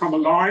America's come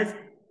alive.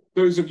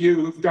 Those of you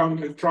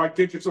who've tried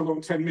digital on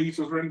 10 meters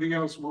or anything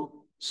else will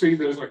see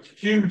there's a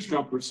huge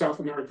number of South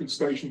American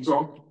stations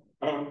on.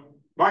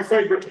 My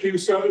favorite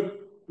QSO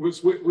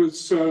was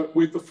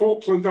with the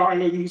Falkland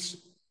Islands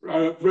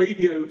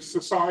Radio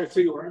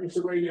Society, or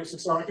Amateur Radio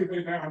Society.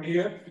 They're down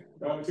here,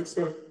 just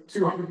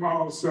 200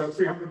 miles,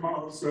 300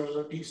 miles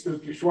east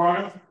of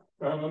Ushuaia.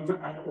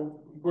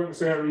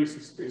 Buenos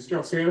Aires is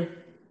just here.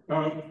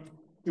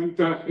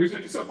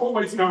 It's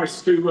always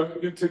nice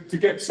to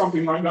get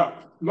something like that.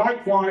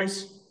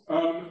 Likewise,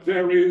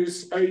 there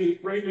is a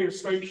radio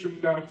station,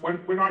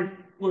 when I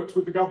worked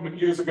with the government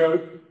years ago,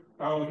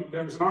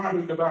 there was an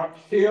island about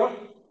here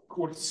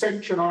called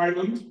Ascension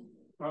Island.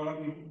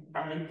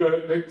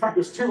 In fact,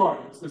 there's 2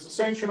 islands. There's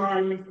Ascension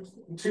Island,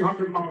 and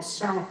 200 miles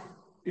south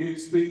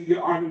is the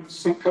island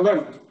St.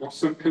 Helena, or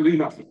St.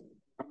 Helena.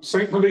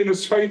 St.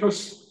 Helena's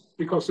famous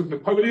because of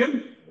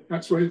Napoleon.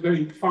 That's where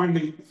they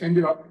finally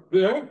ended up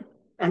there.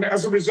 And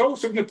as a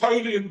result of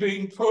Napoleon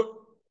being put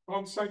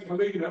on St.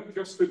 Helena,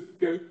 just to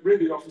go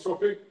really off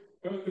topic,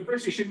 the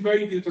British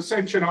invaded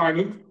Ascension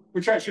Island,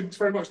 which actually looks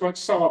very much like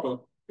Saba,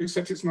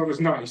 except it's not as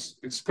nice.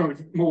 It's kind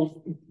of more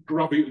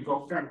grubby and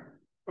volcanic.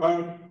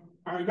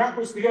 And that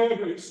was the air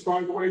base,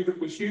 by the way, that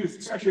was used.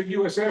 It's actually a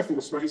US Air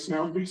Force base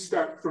now,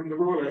 restacked from the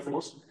Royal Air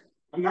Force.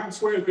 And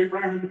that's where they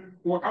ran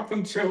what, up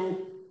until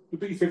the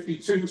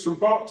B-52s from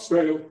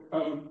Barksdale,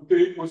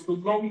 was the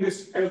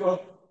longest ever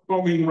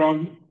bombing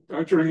run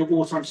during a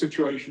wartime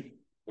situation.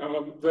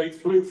 They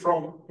flew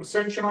from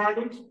Ascension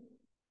Island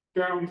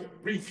down,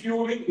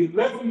 refueling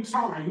 11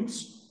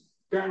 times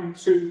down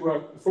to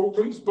the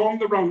Falklands,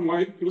 bombed the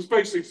runway. It was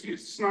basically,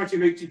 it's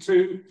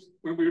 1982,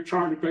 when we were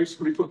trying to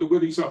basically put the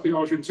willies up the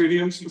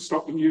Argentinians and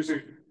stop them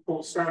using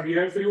Port Stanley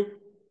Airfield.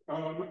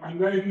 And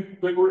then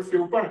they were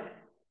refueled back.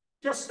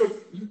 Just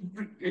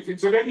if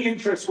it's of any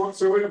interest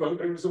whatsoever,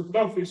 there is a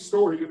lovely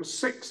story. There were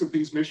 6 of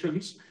these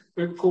missions.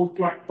 They were called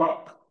Black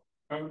Buck.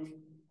 And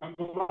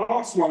the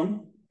last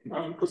one,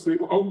 because they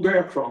were old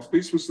aircraft,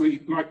 this was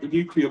like the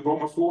nuclear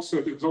bomber force, so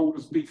it was old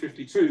as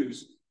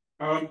B-52s.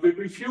 The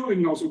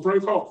refueling nozzle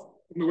broke off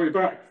on the way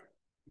back.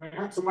 They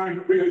had to land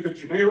at Rio de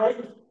Janeiro.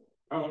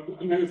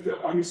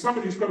 I mean,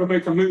 somebody's got to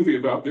make a movie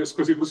about this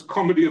because it was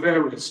comedy of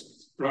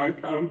errors,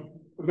 right? And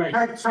they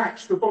had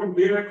attached to the bottom of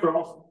the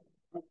aircraft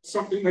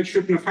something they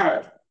shouldn't have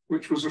had,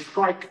 which was a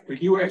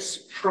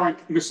US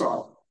Shrike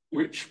missile,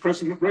 which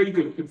President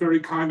Reagan had very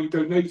kindly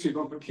donated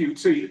on the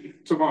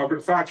QT to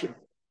Margaret Thatcher.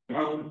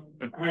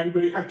 And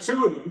they had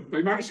 2 of them.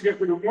 They managed to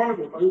get rid of one of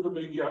them over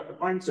the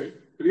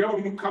Atlantic, but the other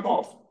one wouldn't come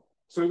off.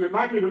 So they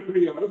landed at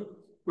Rio,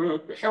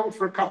 were held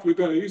for a couple of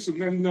days, and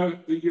then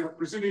the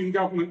Brazilian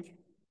government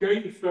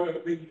gave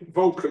the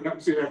Vulcan, that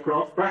was the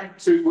aircraft, back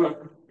to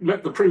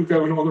let the crew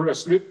go and all the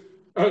rest of it.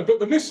 But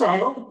the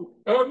missile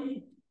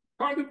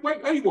kind of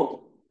went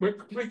AWOL, went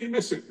completely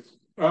missing.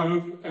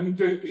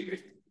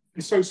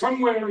 So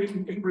somewhere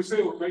in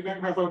Brazil, they now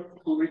have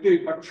they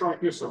did have a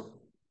Shrike missile.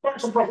 Back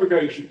to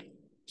propagation.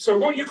 So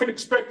what you can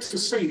expect to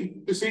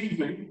see this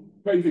evening,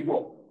 maybe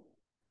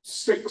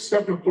 6,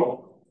 7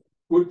 o'clock,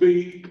 would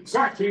be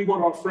exactly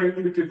what our friend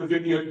who did the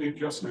video did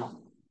just now.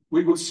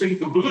 We would see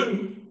the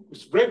balloon,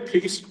 this red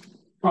piece,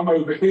 come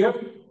over here.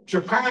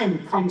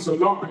 Japan comes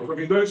alive. I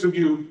mean, those of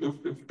you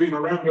who've been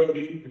around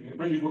early, it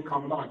really will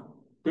come alive.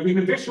 But in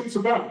addition to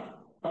that,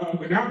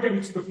 we're now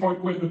getting to the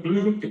point where the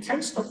balloon, it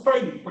tends to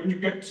fade when you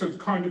get to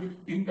kind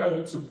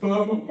of to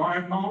Burma,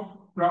 Myanmar,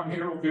 around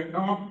here, or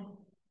Vietnam.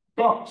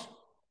 But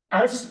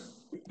as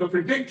the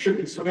prediction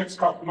is for the next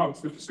couple of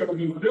months, that it's going to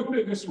move a little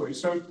bit this way.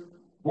 So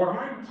what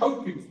I'm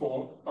hoping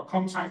for are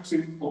contacts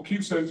or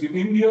QSOs in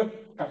India,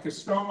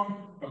 Pakistan,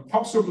 and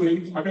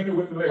possibly, I don't know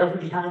whether they have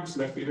any hands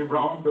left in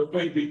Iran, but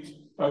maybe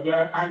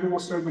there, and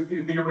also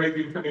in the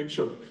Arabian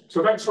Peninsula.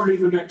 So that's really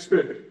the next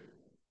bit.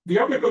 The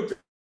other good thing,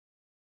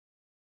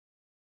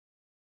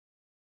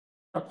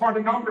 quite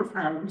a number of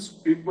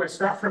hands in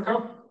West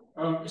Africa,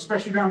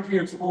 especially down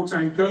here towards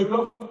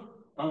Angola.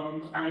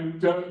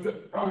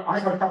 I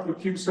had a couple of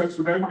QSOs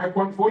with them. I had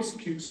one voice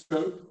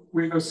QSO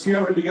with a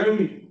Sierra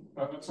Leone,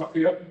 that's up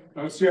here,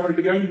 Sierra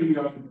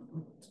Leone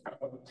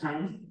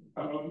town.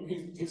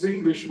 His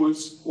English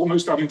was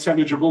almost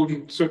unintelligible,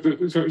 and so it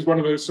was one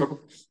of those sort of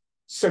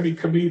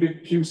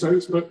semi-comedic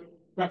QSOs, but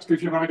that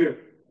gives you an idea.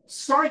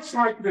 Sites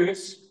like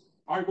this,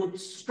 I would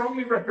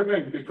strongly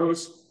recommend,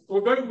 because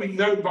although we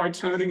know by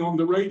turning on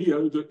the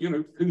radio that, you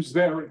know, who's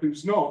there and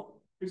who's not,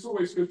 it's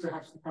always good to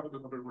have a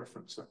little bit of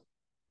reference there.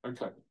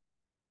 Okay.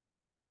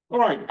 All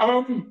right,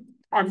 I'm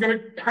going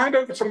to hand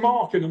over to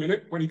Mark in a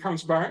minute when he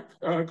comes back,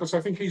 because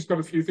I think he's got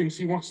a few things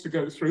he wants to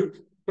go through.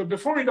 But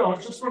before he does,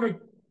 I just want to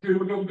do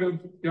a little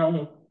bit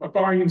of a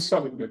buying and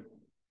selling bit.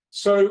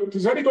 So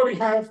does anybody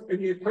have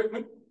any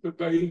equipment that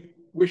they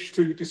wish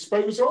to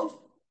dispose of?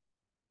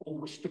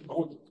 Or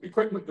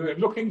equipment that they're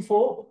looking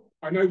for?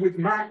 I know with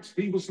Matt,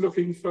 he was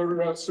looking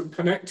for some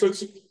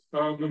connectors,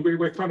 and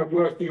we're kind of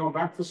working on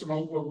that for some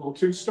old World War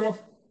II stuff.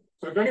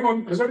 So if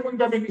has anyone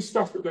got any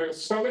stuff that they're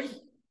selling,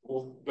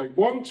 or they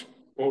want,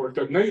 or are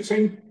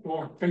donating,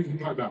 or anything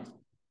like that?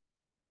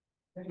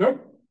 No?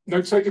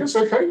 No takers?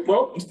 Okay.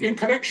 Well, in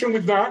connection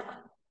with that,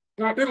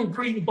 that little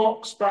green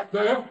box back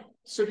there,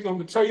 sitting on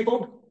the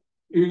table,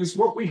 is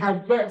what we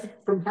have left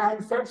from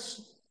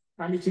Handfest,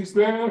 and it is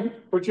there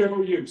for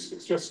general use.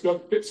 It's just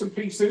got bits and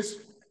pieces,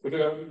 but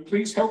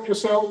please help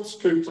yourselves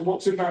to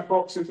what's in that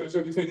box if there's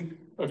anything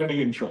of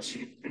any interest.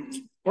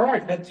 All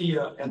right. At the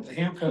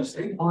Hamfest,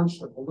 they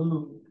launched a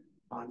balloon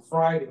on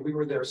Friday. We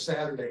were there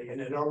Saturday, and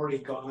it had already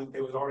gone.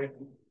 It was already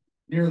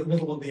near the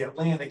middle of the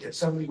Atlantic at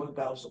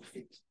 71,000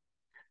 feet.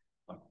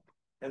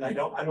 And I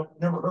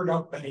never heard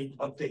of any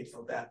update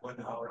from that one.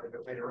 However,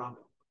 later on,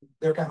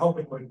 they're kind of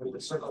hoping when we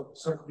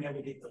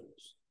circumnavigate the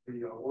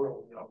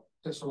world,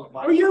 just like.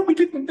 Oh yeah, we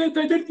didn't. They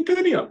didn't do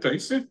any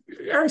updates.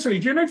 Anthony,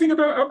 do you know anything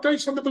about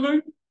updates on the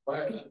balloon?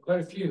 Quite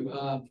a few.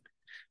 A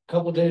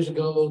couple of days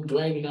ago,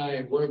 Dwayne and I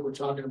at work were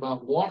talking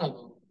about one of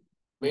them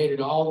made it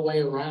all the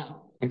way around.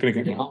 I'm gonna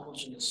get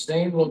almost in the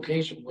same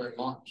location where it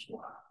launched.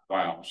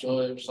 Wow. So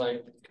it was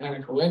like kind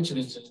of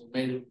coincidences that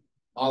made it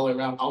all the way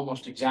around,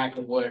 almost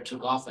exactly where it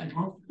took off at.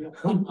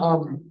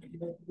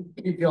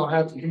 If y'all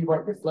have the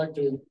keyboard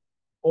reflector,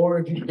 or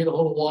if you can get a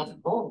hold of one at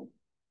home,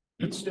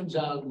 it sends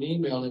out an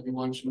email every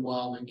once in a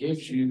while and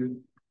gives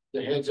you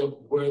the heads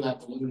up where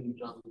that balloon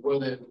is, where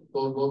the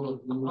balloon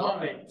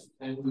is,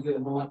 and we get a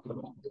lot of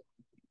them.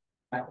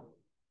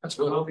 That's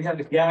good. Well, we had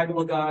the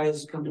Gaggle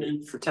guys coming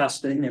in for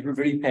testing.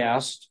 Everybody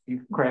passed.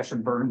 You crash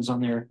and burns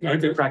on their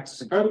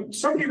practicing.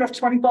 Somebody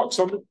left $20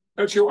 on it.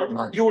 That's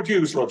your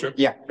dues, Roger.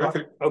 Yeah.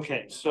 Okay.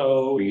 Okay,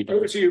 so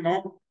Over to you,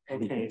 Mark.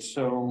 okay,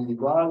 so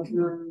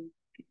Roger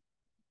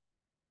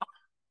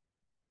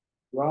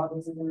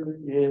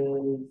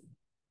is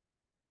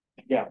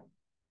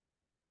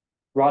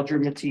Roger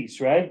Matisse,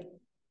 right?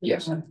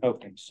 Yes.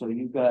 Okay, so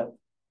you've got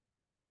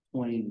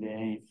 20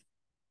 days.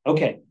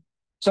 Okay,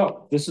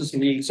 so this is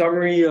the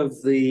summary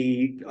of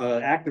the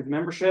active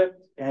membership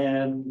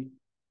and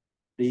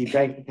the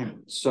bank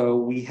account. So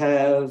we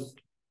have,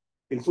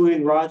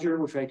 including Roger,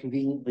 which I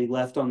conveniently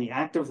left on the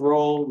active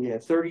roll, we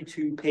have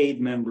 32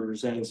 paid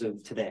members as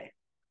of today.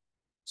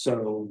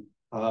 So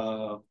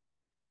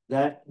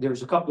that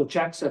there's a couple of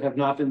checks that have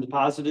not been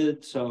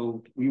deposited,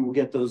 so we will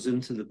get those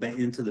into the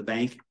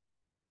bank,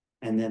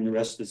 and then the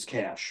rest is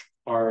cash.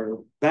 Our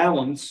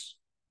balance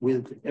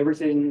with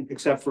everything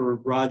except for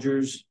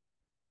Rogers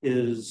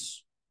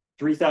is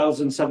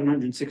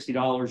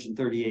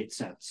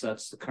 $3,760.38.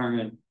 That's the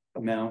current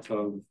amount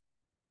of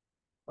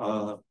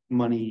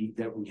money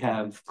that we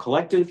have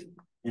collected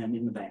and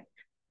in the bank.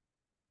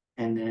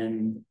 And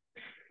then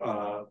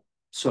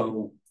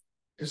so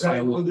does that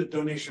include the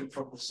donation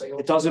from the sale?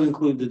 it doesn't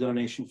include the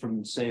donation from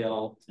the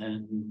sale,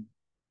 and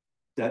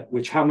that,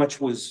 which how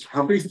much was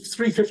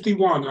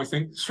 351, I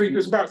think. It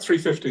was about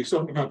 350,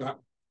 something like that.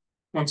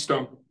 Once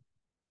done.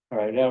 all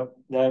right,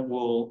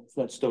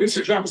 that's still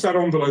That was that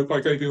envelope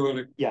I gave you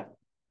earlier. yeah.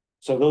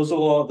 So those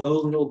will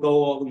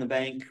go all in the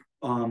bank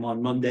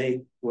on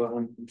Monday.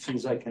 Well, as soon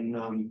as I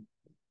can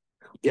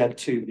get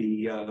to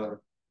the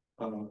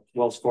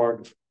Wells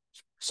Fargo.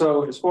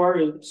 So as far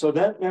as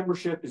that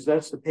membership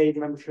that's the paid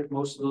membership.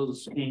 Most of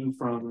those came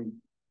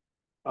from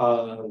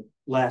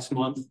last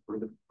month or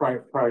the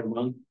prior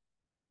month.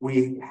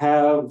 We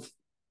have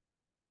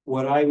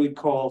what I would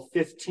call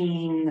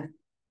 15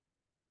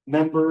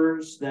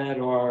 members that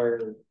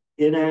are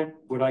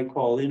what I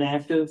call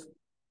inactive.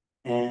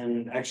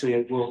 And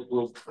actually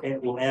we'll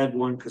add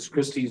one because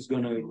Christy's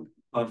going to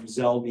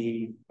Zell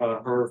me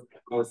her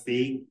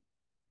fee.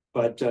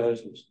 But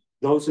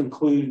those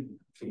include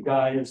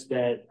guys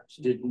that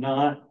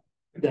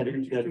that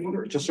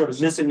are just sort of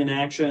missing in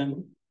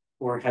action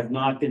or have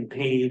not been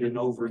paid in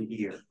over a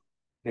year.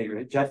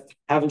 Okay, just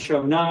haven't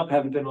shown up,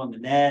 haven't been on the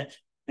net,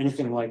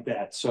 anything like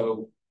that.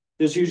 So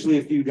there's usually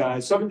a few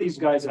guys. Some of these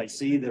guys I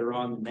see that are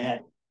on the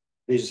net,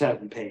 they just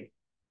haven't paid.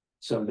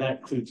 So that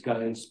includes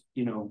guys,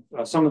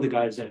 some of the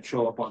guys that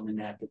show up on the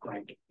net, but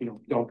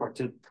don't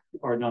participate,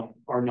 are not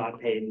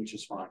paid, which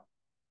is fine.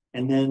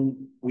 And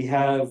then we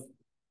have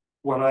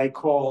what I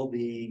call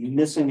the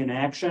missing in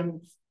action,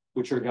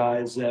 which are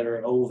guys that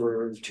are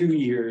over 2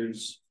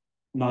 years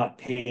not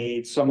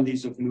paid. Some of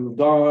these have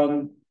moved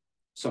on.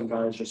 Some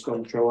guys just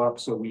don't show up.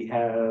 So we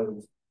have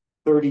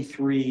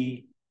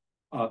 33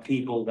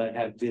 people that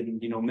have been,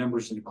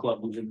 members of the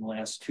club within the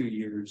last 2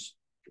 years,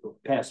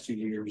 past 2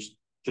 years,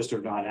 just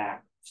are not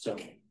active. So,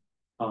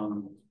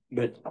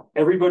 but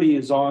everybody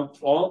is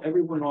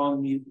everyone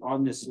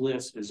on this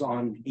list is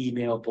on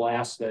email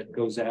blast that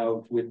goes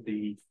out with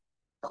the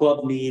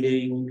club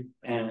meeting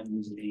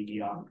and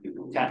the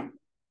town.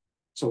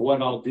 So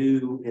what I'll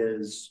do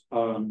is,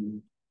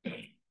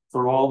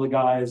 for all the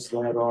guys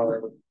that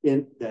are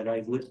in,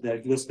 that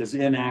list as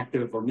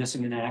inactive or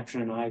missing in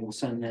action, I will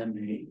send them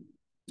a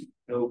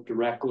note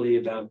directly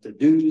about the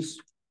dues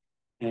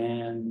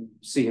and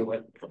see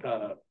what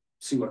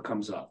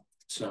comes up.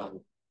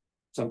 So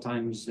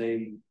sometimes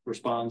they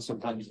respond,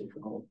 sometimes they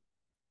don't.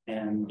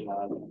 And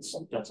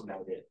that's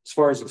about it. As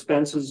far as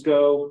expenses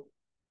go,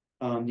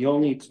 the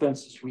only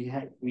expenses we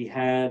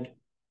had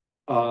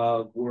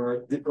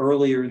were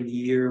earlier in the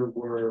year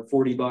were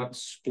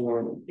 $40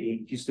 for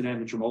the Houston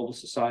Amateur Mobile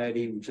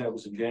Society, which that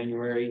was in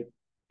January.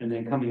 And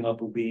then coming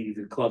up will be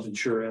the club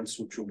insurance,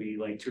 which will be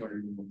like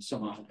 $200 and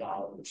some odd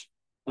dollars.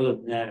 Other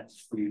than that,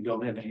 we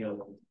don't have any other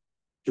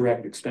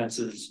direct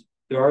expenses.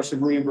 There are some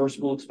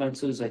reimbursable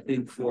expenses, I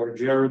think, for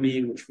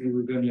Jeremy, which we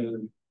were going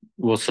to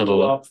We'll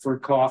settle up. for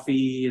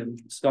coffee and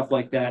stuff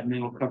like that, and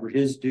then we'll cover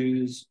his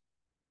dues.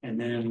 And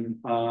then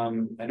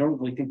I don't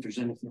really think there's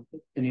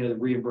any other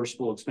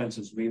reimbursable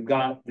expenses. We've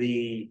got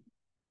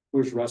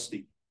where's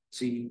Rusty?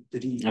 See,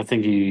 did he? I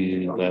think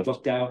he left.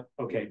 Booked out.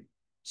 Okay,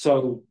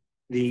 so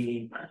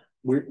he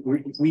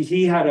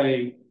had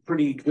a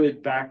pretty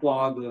good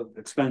backlog of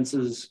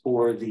expenses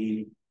for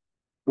the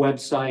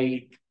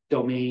website,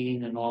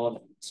 domain, and all of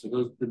it.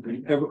 So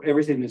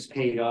everything is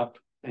paid up,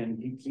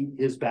 and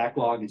his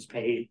backlog is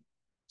paid.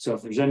 So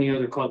if there's any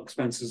other club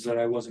expenses that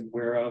I wasn't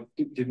aware of,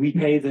 did we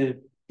pay the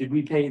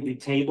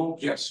table?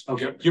 Yes.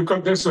 Okay. Yeah, you've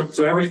got this.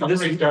 So everything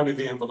this is down in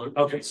the envelope.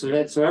 Okay, so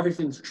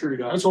everything's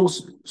trued up. That's all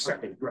set.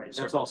 Okay, right,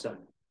 that's all set.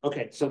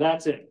 Okay, so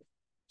that's it.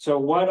 So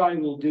what I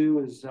will do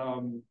is,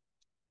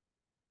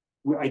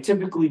 I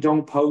typically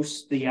don't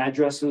post the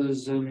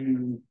addresses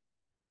and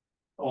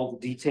all the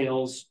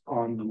details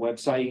on the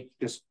website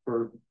just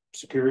for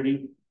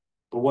security.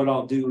 But what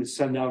I'll do is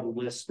send out a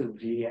list of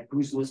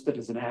who's listed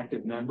as an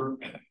active member.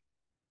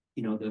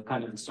 You know, the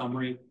kind of the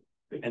summary.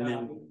 And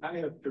then I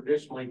have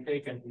traditionally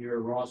taken your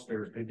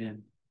roster and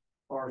then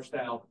parsed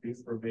out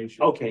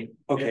information. okay,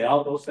 And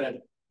I'll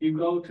said, you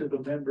go to the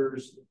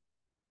members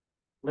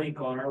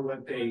link on our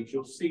webpage,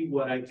 you'll see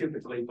what I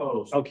typically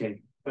post.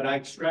 okay, But I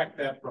extract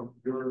that from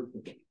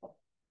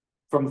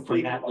from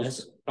that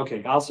list.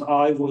 Okay,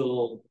 I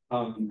will.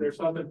 There's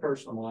something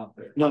personal out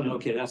there. No,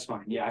 okay, that's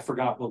fine. Yeah, I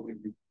forgot what we,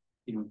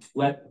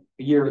 a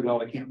year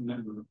ago. I can't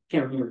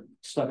remember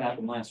stuff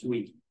happened last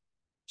week.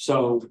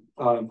 So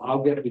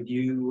I'll get with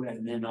you,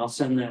 and then I'll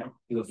send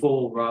the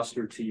full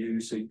roster to you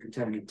so you can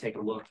tell me to take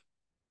a look.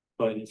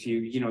 But if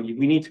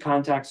we need to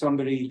contact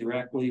somebody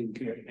directly,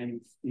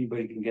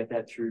 anybody can get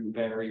that through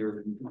Barry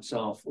or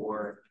myself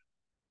or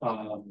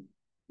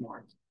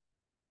Mark.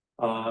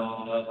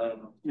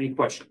 Any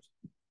questions?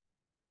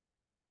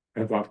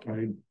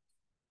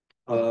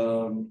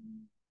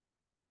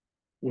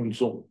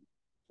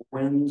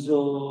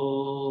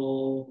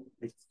 Wenzel,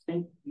 I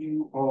think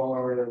you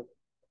are.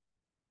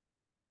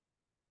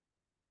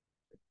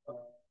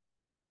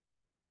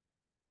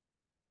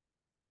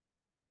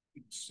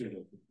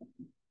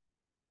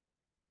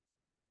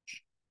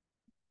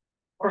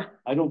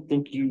 I don't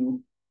think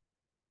you.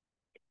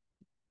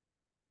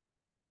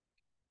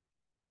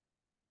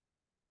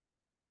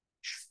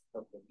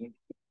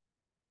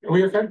 Are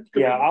we okay?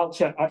 Yeah, I'll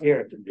check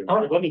here. All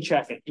right. Let me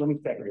check it. Let me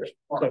check it.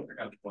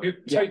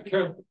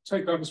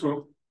 Take that as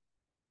well.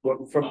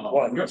 What from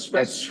what?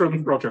 That's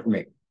from Roger.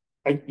 Me.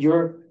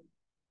 You're.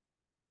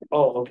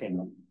 Oh, okay.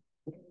 No.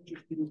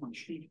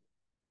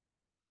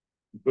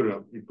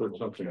 You put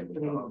something in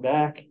the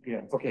Back,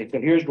 yeah, okay, so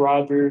here's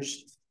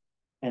Rogers.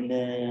 And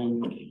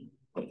then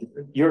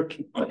you're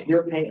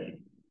paying.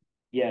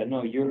 Yeah,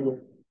 no,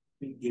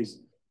 is.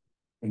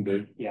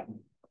 Indeed. Yeah.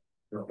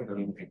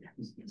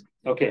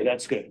 Okay,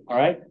 that's good. All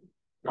right.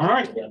 All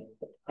right.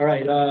 All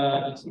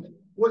right,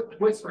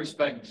 With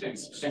respect to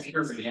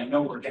security, I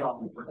know we're trying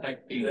to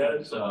protect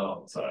people's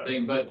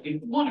thing, but if you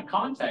want to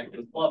contact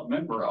a club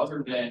member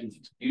other than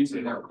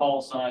using their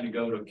call sign to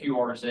go to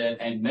QRZ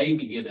and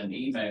maybe get an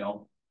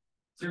email,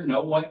 is there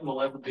no way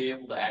we'll ever be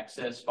able to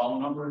access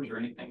phone numbers or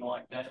anything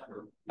like that?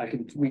 Or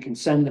we can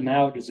send them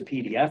out as a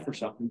PDF or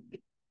something,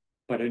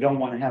 but I don't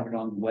want to have it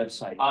on the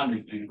website. I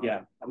understand.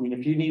 Yeah, I mean,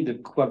 if you need the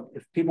club,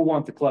 if people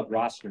want the club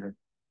roster,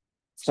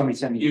 somebody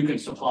send me. You can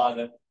supply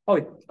that. Oh,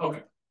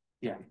 Okay.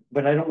 yeah,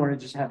 but I don't want to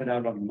just have it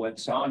out on the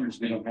website. I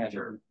understand. We don't have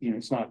Sure. it,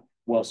 it's not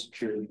well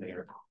secured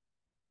there.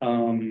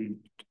 I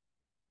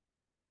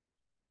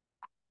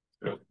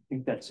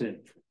think that's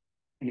it.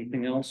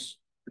 Anything else?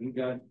 You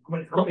got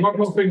One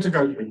more thing to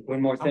go.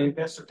 one more How many thing?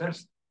 passed their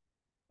test?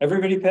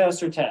 Everybody passed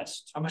their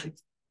test. How many?